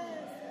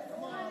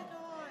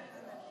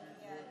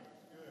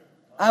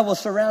 I will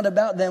surround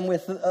about them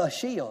with a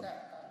shield.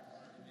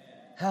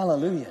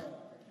 Hallelujah.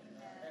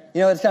 You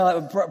know, it's kind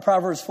of like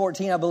Proverbs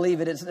 14, I believe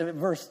it is,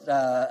 verse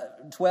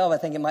 12, I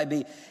think it might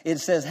be. It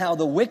says how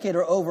the wicked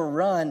are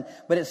overrun,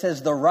 but it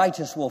says the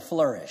righteous will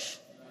flourish.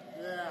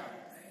 Yeah.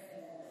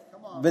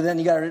 Come on. But then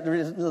you got to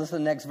listen to the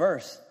next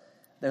verse.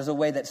 There's a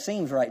way that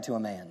seems right to a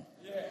man,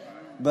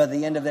 but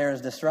the end of there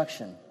is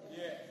destruction.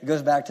 It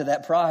goes back to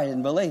that pride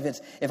and belief. It's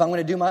if I'm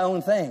going to do my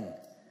own thing,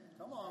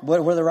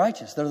 we're the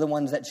righteous. They're the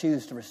ones that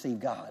choose to receive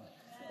God.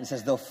 It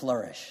says they'll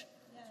flourish.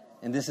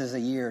 And this is a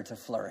year to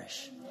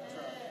flourish.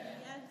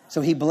 So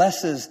he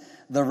blesses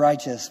the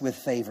righteous with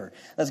favor.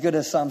 Let's go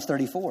to Psalms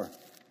 34.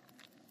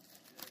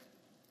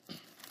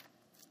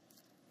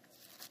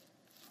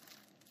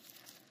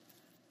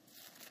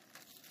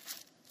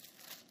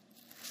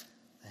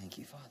 Thank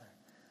you, Father.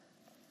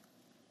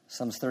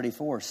 Psalms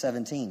 34,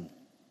 17.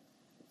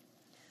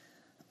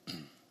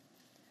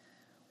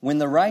 When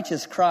the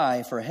righteous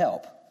cry for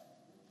help.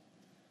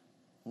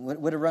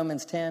 What did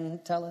Romans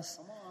 10 tell us?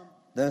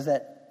 Those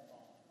that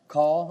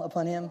call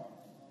upon him.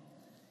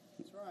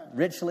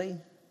 Richly,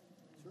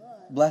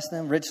 bless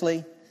them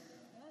richly,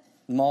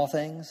 in all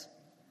things.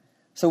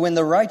 So when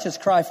the righteous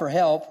cry for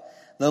help,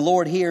 the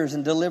Lord hears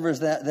and delivers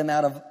them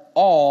out of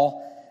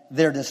all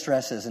their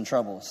distresses and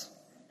troubles.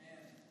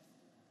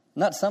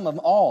 Not some of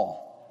them,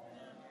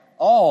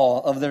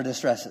 all of their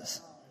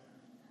distresses.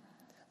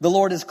 The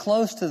Lord is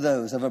close to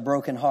those of a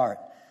broken heart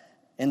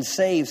and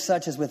saves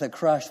such as with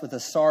a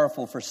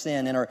sorrowful for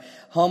sin and are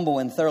humble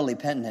and thoroughly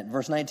penitent.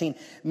 Verse 19,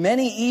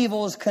 many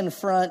evils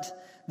confront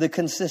the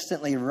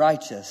consistently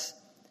righteous,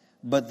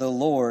 but the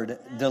Lord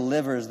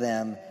delivers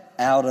them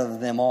out of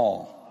them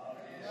all.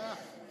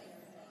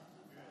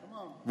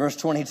 Verse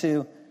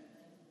 22,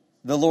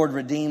 the Lord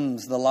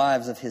redeems the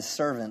lives of his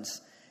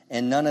servants,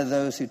 and none of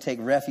those who take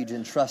refuge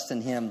and trust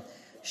in him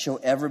shall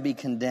ever be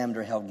condemned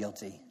or held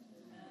guilty.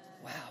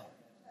 Wow.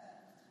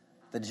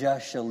 The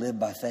just shall live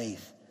by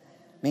faith.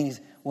 Meaning,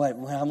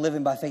 when I'm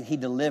living by faith, he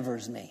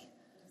delivers me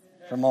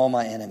from all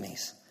my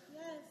enemies.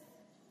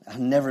 I'll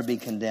never be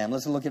condemned.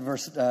 Let's look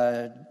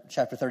at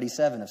chapter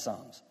 37 of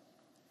Psalms.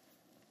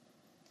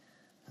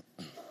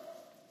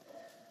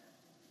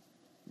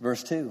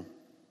 Verse 2.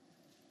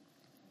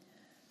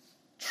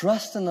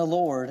 Trust in the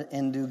Lord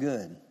and do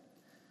good.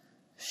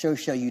 So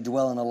shall you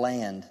dwell in a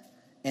land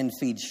and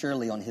feed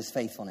surely on his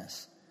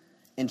faithfulness.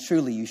 And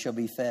truly you shall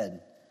be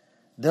fed.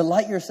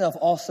 Delight yourself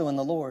also in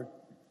the Lord,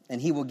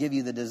 and he will give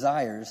you the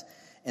desires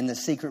and the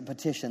secret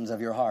petitions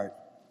of your heart.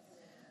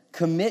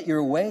 Commit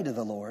your way to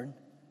the Lord.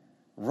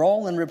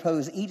 Roll and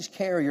repose each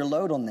care or your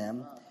load on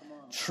them.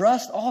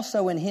 Trust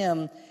also in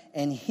him,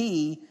 and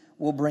he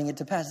will bring it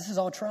to pass. This is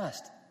all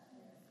trust.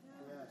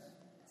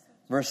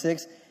 Verse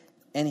 6,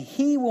 and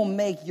he will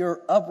make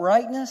your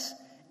uprightness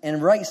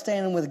and right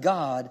standing with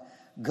God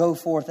go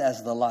forth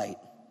as the light,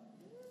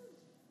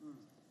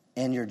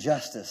 and your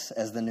justice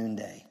as the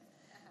noonday.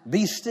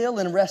 Be still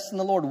and rest in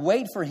the Lord.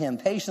 Wait for him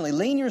patiently.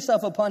 Lean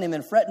yourself upon him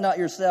and fret not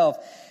yourself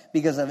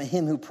because of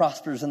him who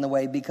prospers in the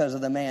way, because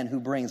of the man who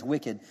brings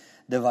wicked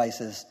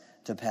devices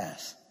to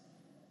pass.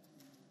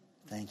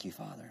 Thank you,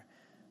 Father.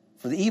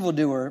 For the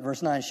evildoer,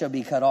 verse 9, shall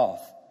be cut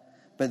off,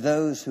 but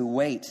those who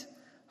wait,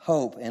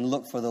 hope, and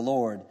look for the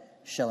Lord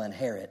shall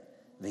inherit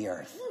the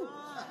earth.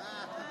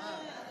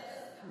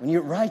 When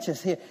you're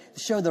righteous here,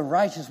 show the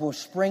righteous will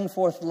spring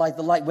forth like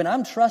the light. When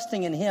I'm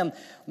trusting in him,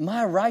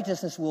 my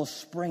righteousness will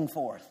spring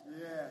forth.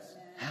 Yes.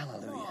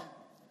 Hallelujah.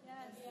 Yes.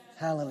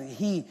 Hallelujah.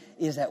 He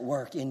is at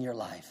work in your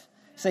life.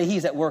 Say,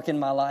 he's at work in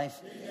my life.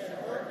 He's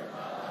at work in my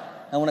life.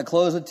 I want to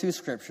close with two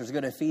scriptures.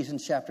 Go to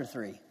Ephesians chapter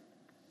 3.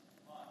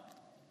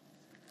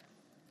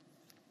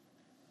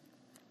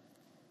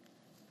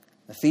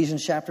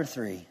 Ephesians chapter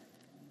 3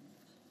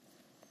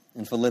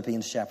 and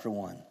Philippians chapter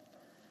 1.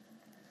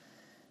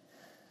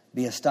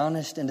 Be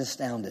astonished and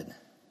astounded,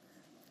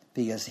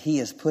 because he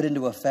has put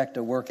into effect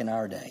a work in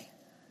our day,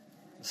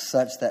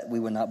 such that we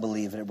would not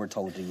believe it were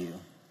told to you.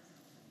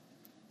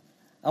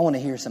 I want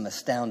to hear some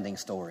astounding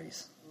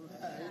stories.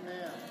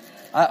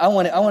 I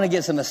want to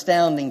get some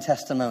astounding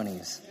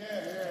testimonies.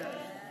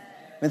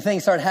 When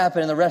things start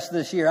happening the rest of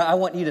this year, I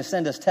want you to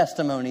send us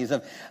testimonies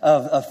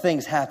of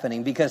things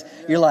happening, because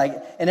you're like,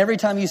 and every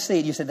time you see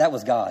it, you say, that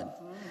was God.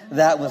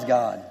 That was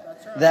God.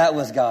 That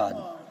was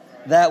God.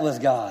 That was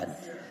God.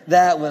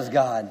 That was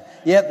God.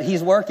 Yep,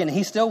 he's working.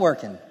 He's still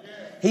working.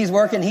 He's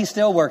working. He's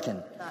still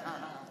working.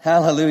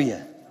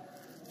 Hallelujah.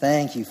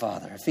 Thank you,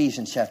 Father.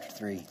 Ephesians chapter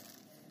 3.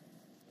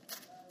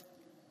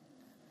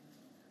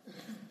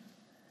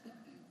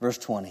 Verse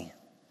 20.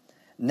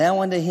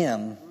 Now unto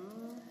him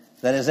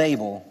that is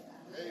able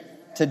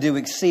to do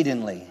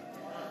exceedingly.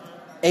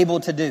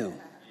 Able to do.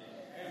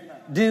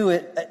 Do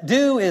it.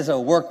 Do is a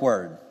work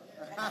word.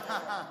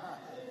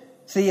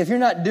 See, if you're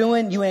not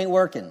doing, you ain't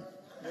working.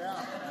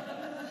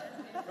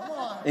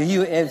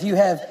 If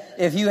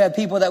you have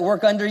people that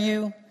work under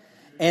you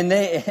and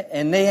they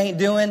ain't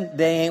doing,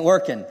 they ain't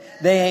working.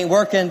 They ain't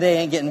working, they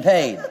ain't getting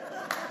paid.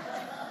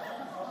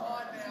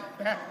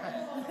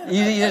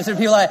 You some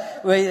people like,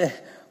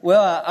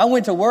 well, I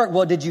went to work.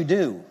 Well, did you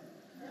do?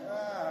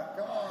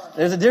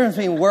 There's a difference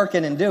between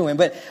working and doing,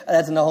 but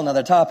that's a whole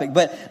nother topic.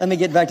 But let me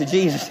get back to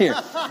Jesus here.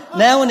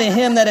 Now unto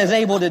him that is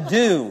able to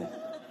do.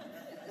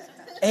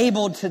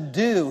 Able to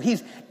do.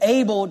 He's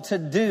able to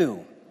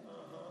do.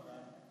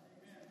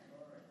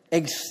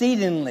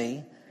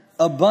 Exceedingly,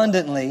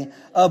 abundantly,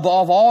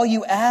 above all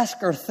you ask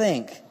or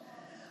think,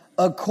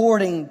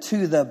 according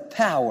to the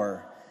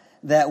power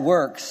that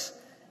works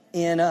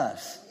in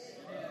us.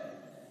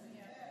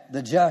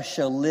 The just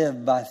shall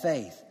live by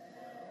faith.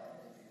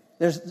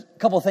 There's a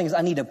couple of things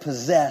I need to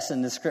possess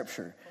in this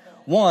scripture.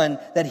 One,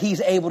 that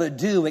he's able to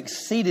do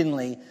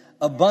exceedingly,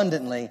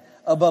 abundantly,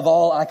 above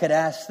all I could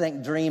ask,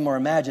 think, dream, or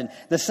imagine.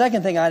 The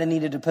second thing I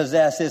needed to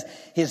possess is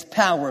his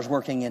power is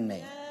working in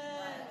me.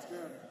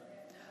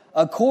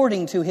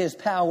 According to his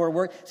power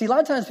work. See, a lot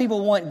of times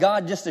people want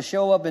God just to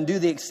show up and do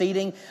the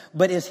exceeding,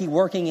 but is he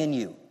working in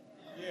you?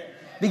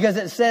 Because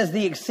it says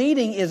the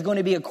exceeding is going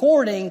to be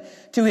according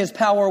to his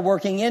power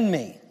working in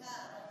me.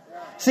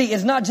 See,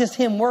 it's not just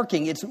him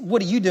working, it's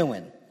what are you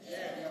doing?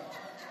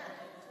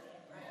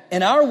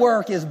 And our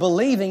work is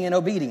believing in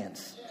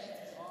obedience.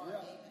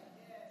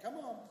 Come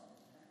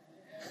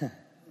on.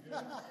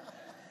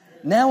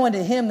 Now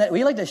unto him that,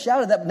 we like to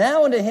shout at that,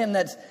 now unto him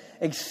that's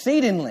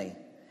exceedingly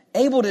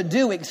able to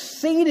do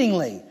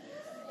exceedingly.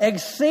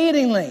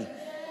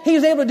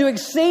 He's able to do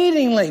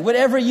exceedingly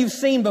whatever you've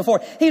seen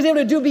before. He's able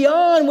to do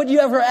beyond what you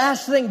ever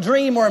asked, think,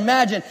 dream, or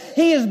imagine.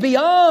 He is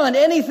beyond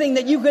anything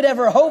that you could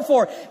ever hope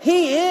for.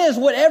 He is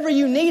whatever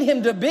you need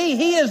him to be.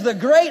 He is the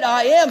great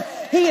I am.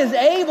 He is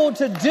able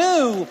to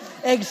do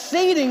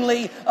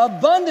exceedingly,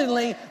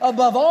 abundantly,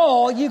 above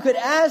all you could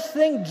ask,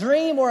 think,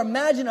 dream, or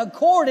imagine,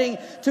 according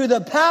to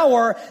the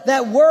power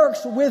that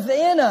works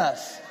within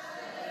us.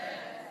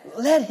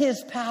 Let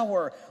his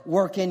power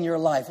work in your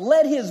life.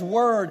 Let his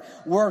word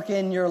work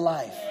in your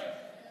life.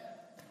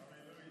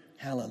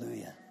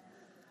 Hallelujah.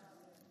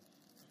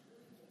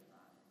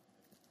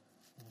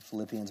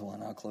 Philippians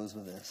 1, I'll close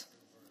with this.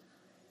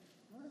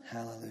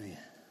 Hallelujah.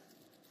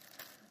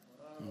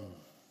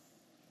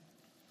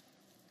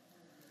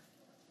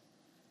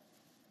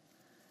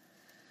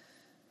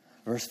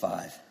 Verse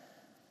 5.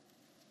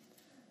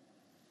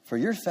 For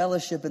your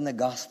fellowship in the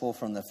gospel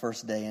from the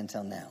first day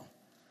until now,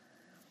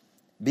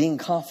 being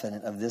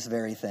confident of this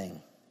very thing,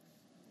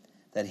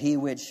 that he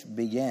which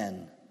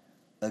began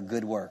a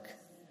good work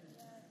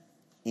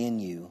in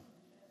you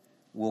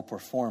will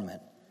perform it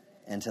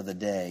until the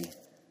day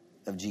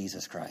of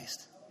Jesus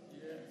Christ.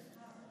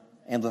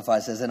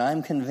 Amplified says, and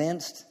I'm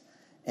convinced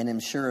and am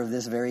sure of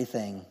this very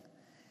thing,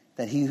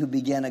 that he who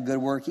began a good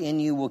work in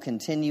you will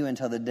continue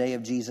until the day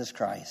of Jesus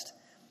Christ,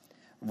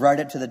 right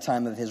up to the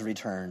time of his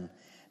return,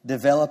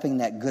 developing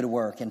that good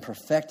work and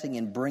perfecting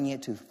and bringing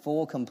it to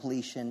full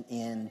completion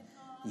in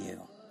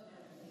you.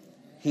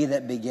 He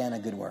that began a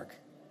good work,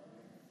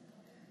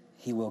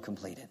 he will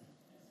complete it.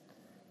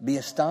 Be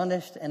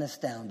astonished and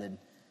astounded,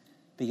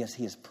 because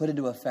he has put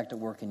into effect a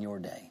work in your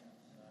day,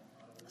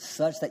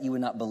 such that you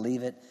would not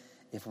believe it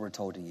if it were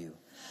told to you.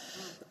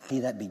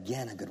 He that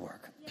began a good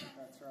work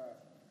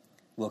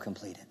will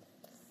complete it.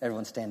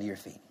 Everyone stand to your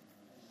feet.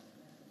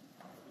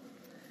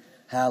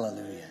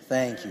 Hallelujah.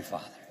 Thank you,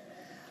 Father.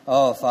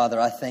 Oh, Father,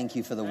 I thank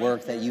you for the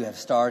work that you have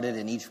started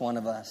in each one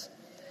of us.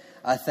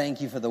 I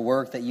thank you for the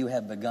work that you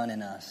have begun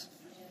in us.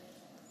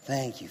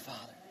 Thank you, Father.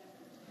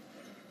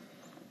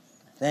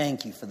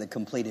 Thank you for the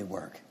completed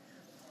work.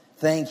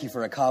 Thank you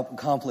for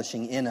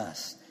accomplishing in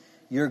us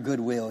your good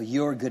will,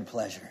 your good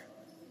pleasure.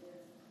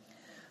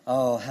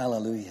 Oh,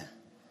 hallelujah.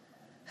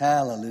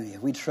 Hallelujah.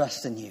 We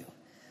trust in you.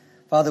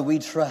 Father, we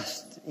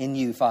trust in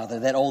you,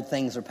 Father, that old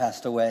things are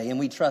passed away. And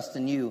we trust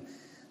in you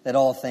that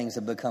all things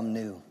have become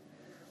new.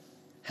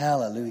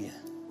 Hallelujah.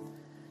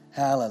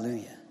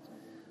 Hallelujah.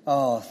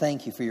 Oh,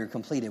 thank you for your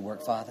completed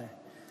work, Father.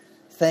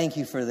 Thank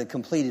you for the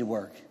completed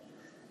work.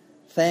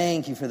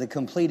 Thank you for the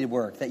completed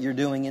work that you're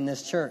doing in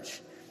this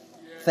church.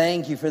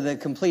 Thank you for the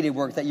completed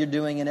work that you're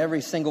doing in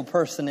every single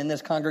person in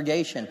this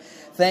congregation.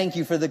 Thank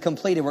you for the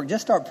completed work.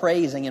 Just start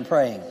praising and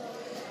praying.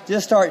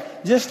 Just start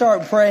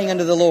praying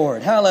unto the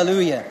Lord.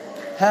 Hallelujah.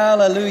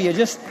 Hallelujah.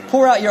 Just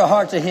pour out your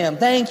heart to him.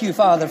 Thank you,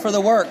 Father, for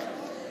the work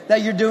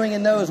that you're doing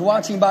in those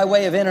watching by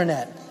way of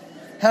internet.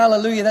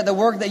 Hallelujah. That the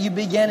work that you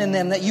began in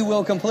them, that you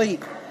will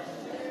complete.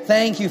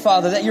 Thank you,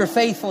 Father, that your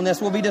faithfulness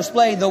will be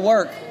displayed. The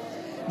work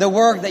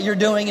that you're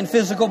doing in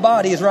physical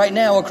bodies right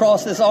now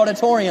across this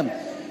auditorium.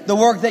 The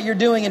work that you're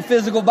doing in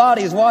physical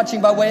bodies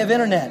watching by way of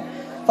internet.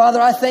 Father,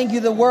 I thank you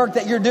the work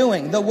that you're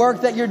doing. The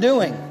work that you're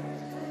doing.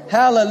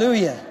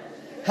 Hallelujah.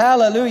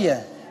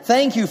 Hallelujah.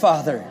 Thank you,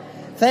 Father.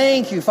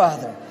 Thank you,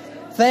 Father.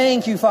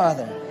 Thank you,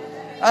 Father.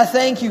 I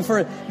thank you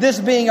for this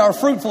being our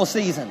fruitful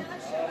season.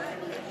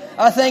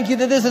 I thank you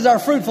that this is our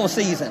fruitful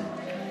season.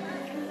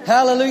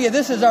 Hallelujah.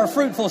 This is our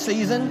fruitful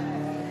season.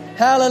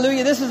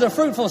 Hallelujah. This is a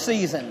fruitful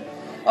season.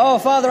 Oh,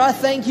 Father, I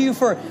thank you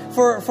for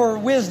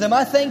wisdom.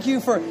 I thank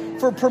you for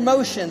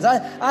promotions.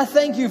 I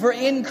thank you for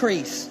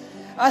increase.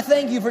 I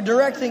thank you for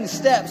directing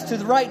steps to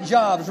the right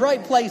jobs,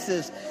 right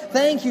places.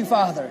 Thank you,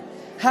 Father.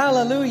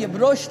 Hallelujah.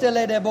 Thank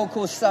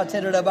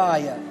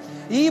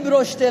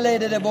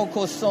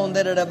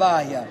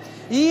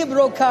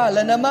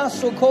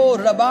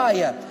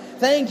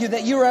you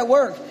that you're at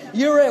work.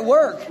 You're at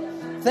work.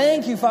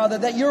 Thank you, Father,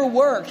 that you're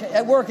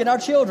at work in our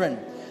children.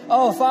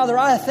 Oh, Father,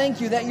 I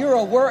thank you that you're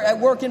at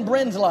work in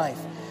Bryn's life.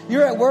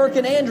 You're at work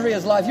in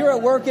Andrea's life. You're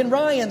at work in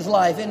Ryan's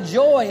life, in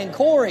Joy and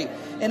Corey,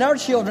 and our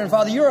children,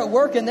 Father. You're at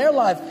work in their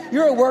life.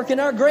 You're at work in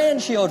our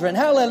grandchildren.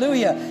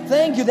 Hallelujah.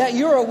 Thank you that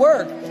you're at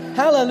work.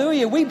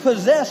 Hallelujah. We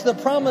possess the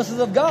promises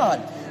of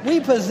God. We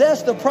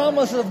possess the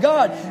promises of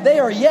God. They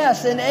are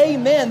yes and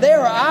amen. They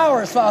are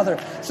ours, Father.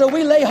 So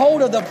we lay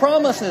hold of the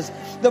promises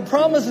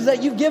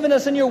that you've given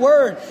us in your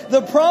word,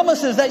 the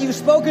promises that you've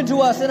spoken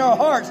to us in our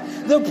hearts,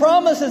 the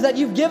promises that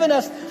you've given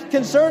us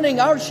concerning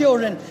our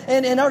children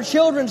and our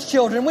children's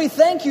children. We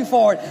thank you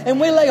for it, and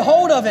we lay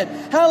hold of it.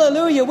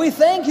 Hallelujah. We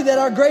thank you that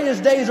our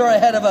greatest days are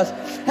ahead of us.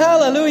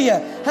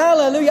 Hallelujah.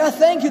 Hallelujah. I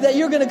thank you that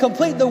you're going to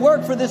complete the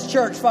work for this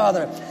church,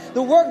 Father.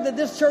 The work that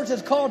this church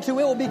is called to,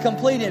 it will be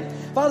completed.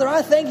 Father,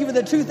 I thank you for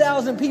the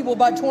 2,000 people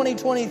by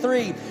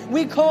 2023.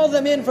 We call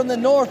them in from the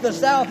north, the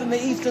south, and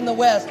the east, and the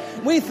west.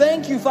 We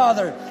thank you,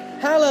 Father.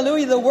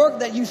 Hallelujah. The work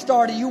that you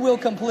started, you will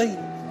complete.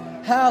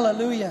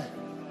 Hallelujah.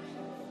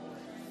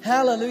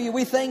 Hallelujah.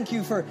 We thank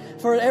you for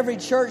every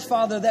church,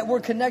 Father, that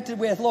we're connected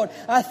with, Lord.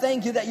 I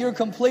thank you that you're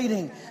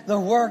completing the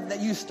work that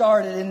you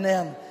started in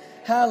them.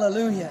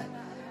 Hallelujah.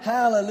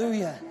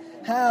 Hallelujah.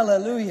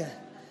 Hallelujah.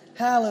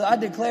 Hallelujah. I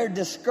declare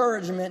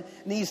discouragement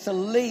needs to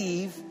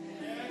leave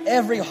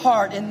every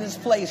heart in this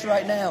place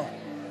right now.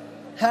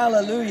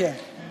 Hallelujah.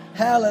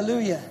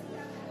 Hallelujah.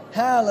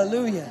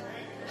 Hallelujah.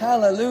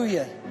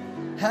 Hallelujah.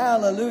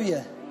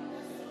 Hallelujah.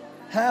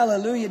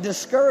 Hallelujah.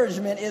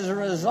 Discouragement is a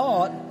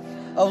result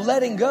of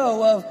letting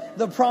go of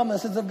the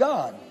promises of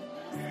God.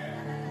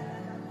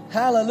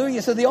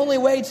 Hallelujah. So the only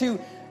way to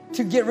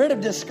get rid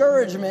of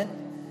discouragement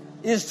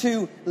is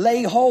to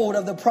lay hold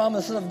of the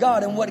promises of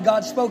God and what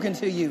God's spoken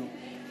to you.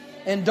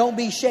 And don't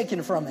be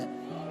shaken from it.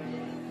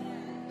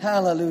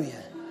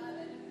 Hallelujah.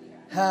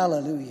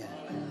 Hallelujah.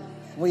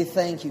 We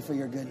thank you for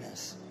your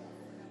goodness.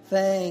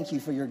 Thank you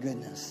for your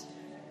goodness.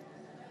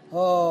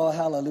 Oh,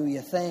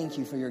 hallelujah. Thank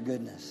you for your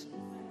goodness.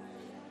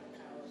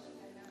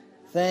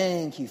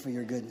 Thank you for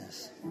your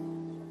goodness.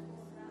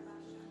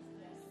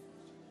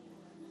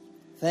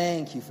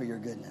 Thank you for your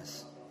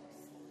goodness.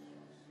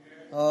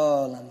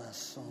 Oh, lama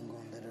songo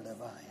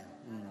nderebaya.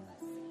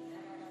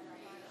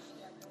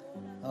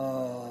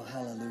 Oh,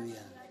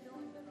 hallelujah.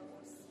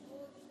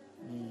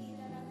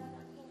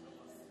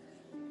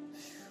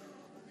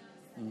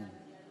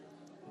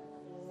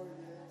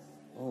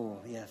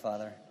 Hallelujah,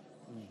 Father.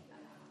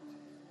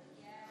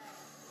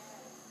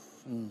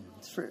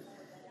 It's true.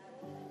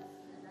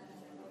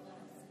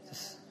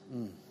 Just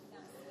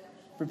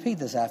repeat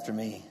this after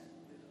me.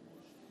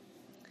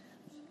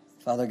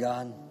 Father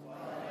God,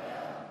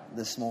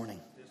 this morning,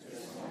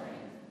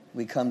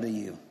 we come to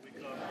you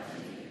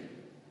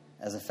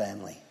as a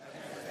family.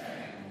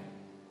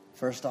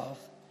 First off,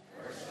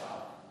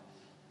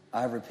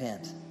 I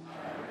repent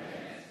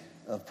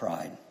of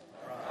pride.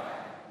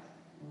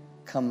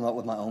 Coming up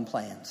with my own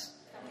plans.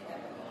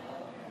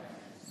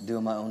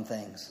 Doing my own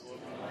things.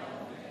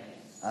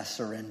 I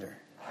surrender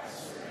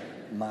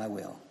my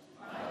will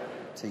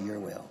to your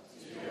will.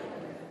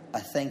 I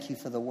thank you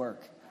for the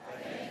work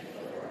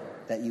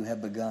that you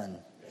have begun.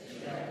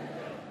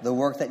 The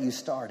work that you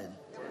started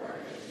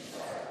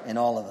in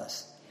all of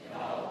us.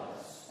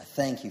 I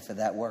thank you for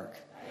that work.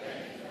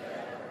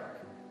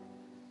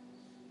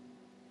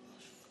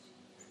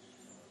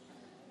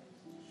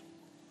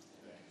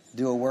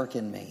 Do a work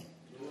in me.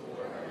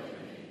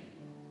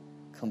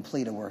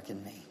 Complete a work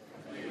in me.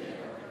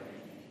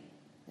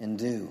 And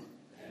do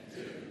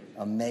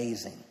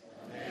amazing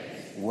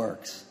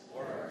works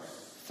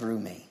through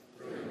me.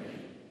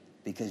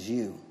 Because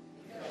you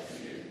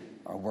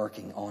are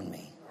working on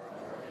me.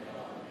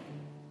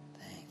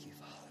 Thank you,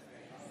 Father.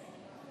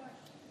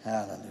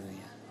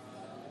 Hallelujah.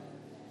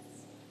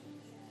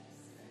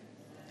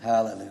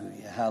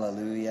 Hallelujah.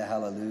 Hallelujah.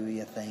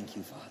 Hallelujah. Thank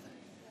you, Father.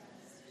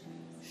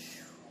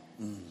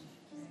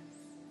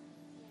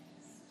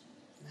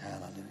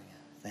 Hallelujah.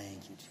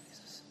 Thank you,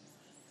 Jesus.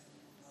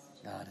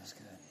 God is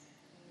good.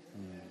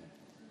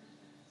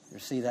 You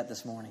receive that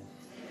this morning?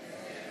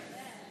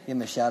 Give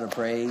him a shout of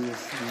praise.